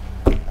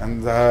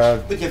 And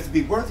but you have to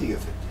be worthy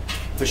of it.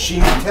 For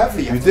Shini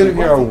Tever, you didn't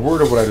hear a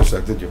word of what I just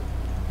said, did you?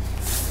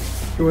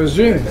 He was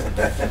dreaming.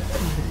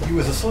 He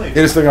was asleep.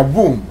 It is like a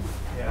boom.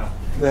 Yeah.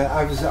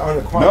 I was on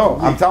a quantum No,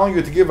 leap. I'm telling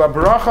you, to give a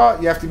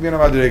bracha, you have to be in a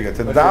madriga.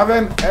 To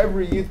daven,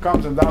 every yid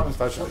comes and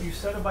davens. What you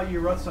said about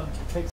your Ratzon takes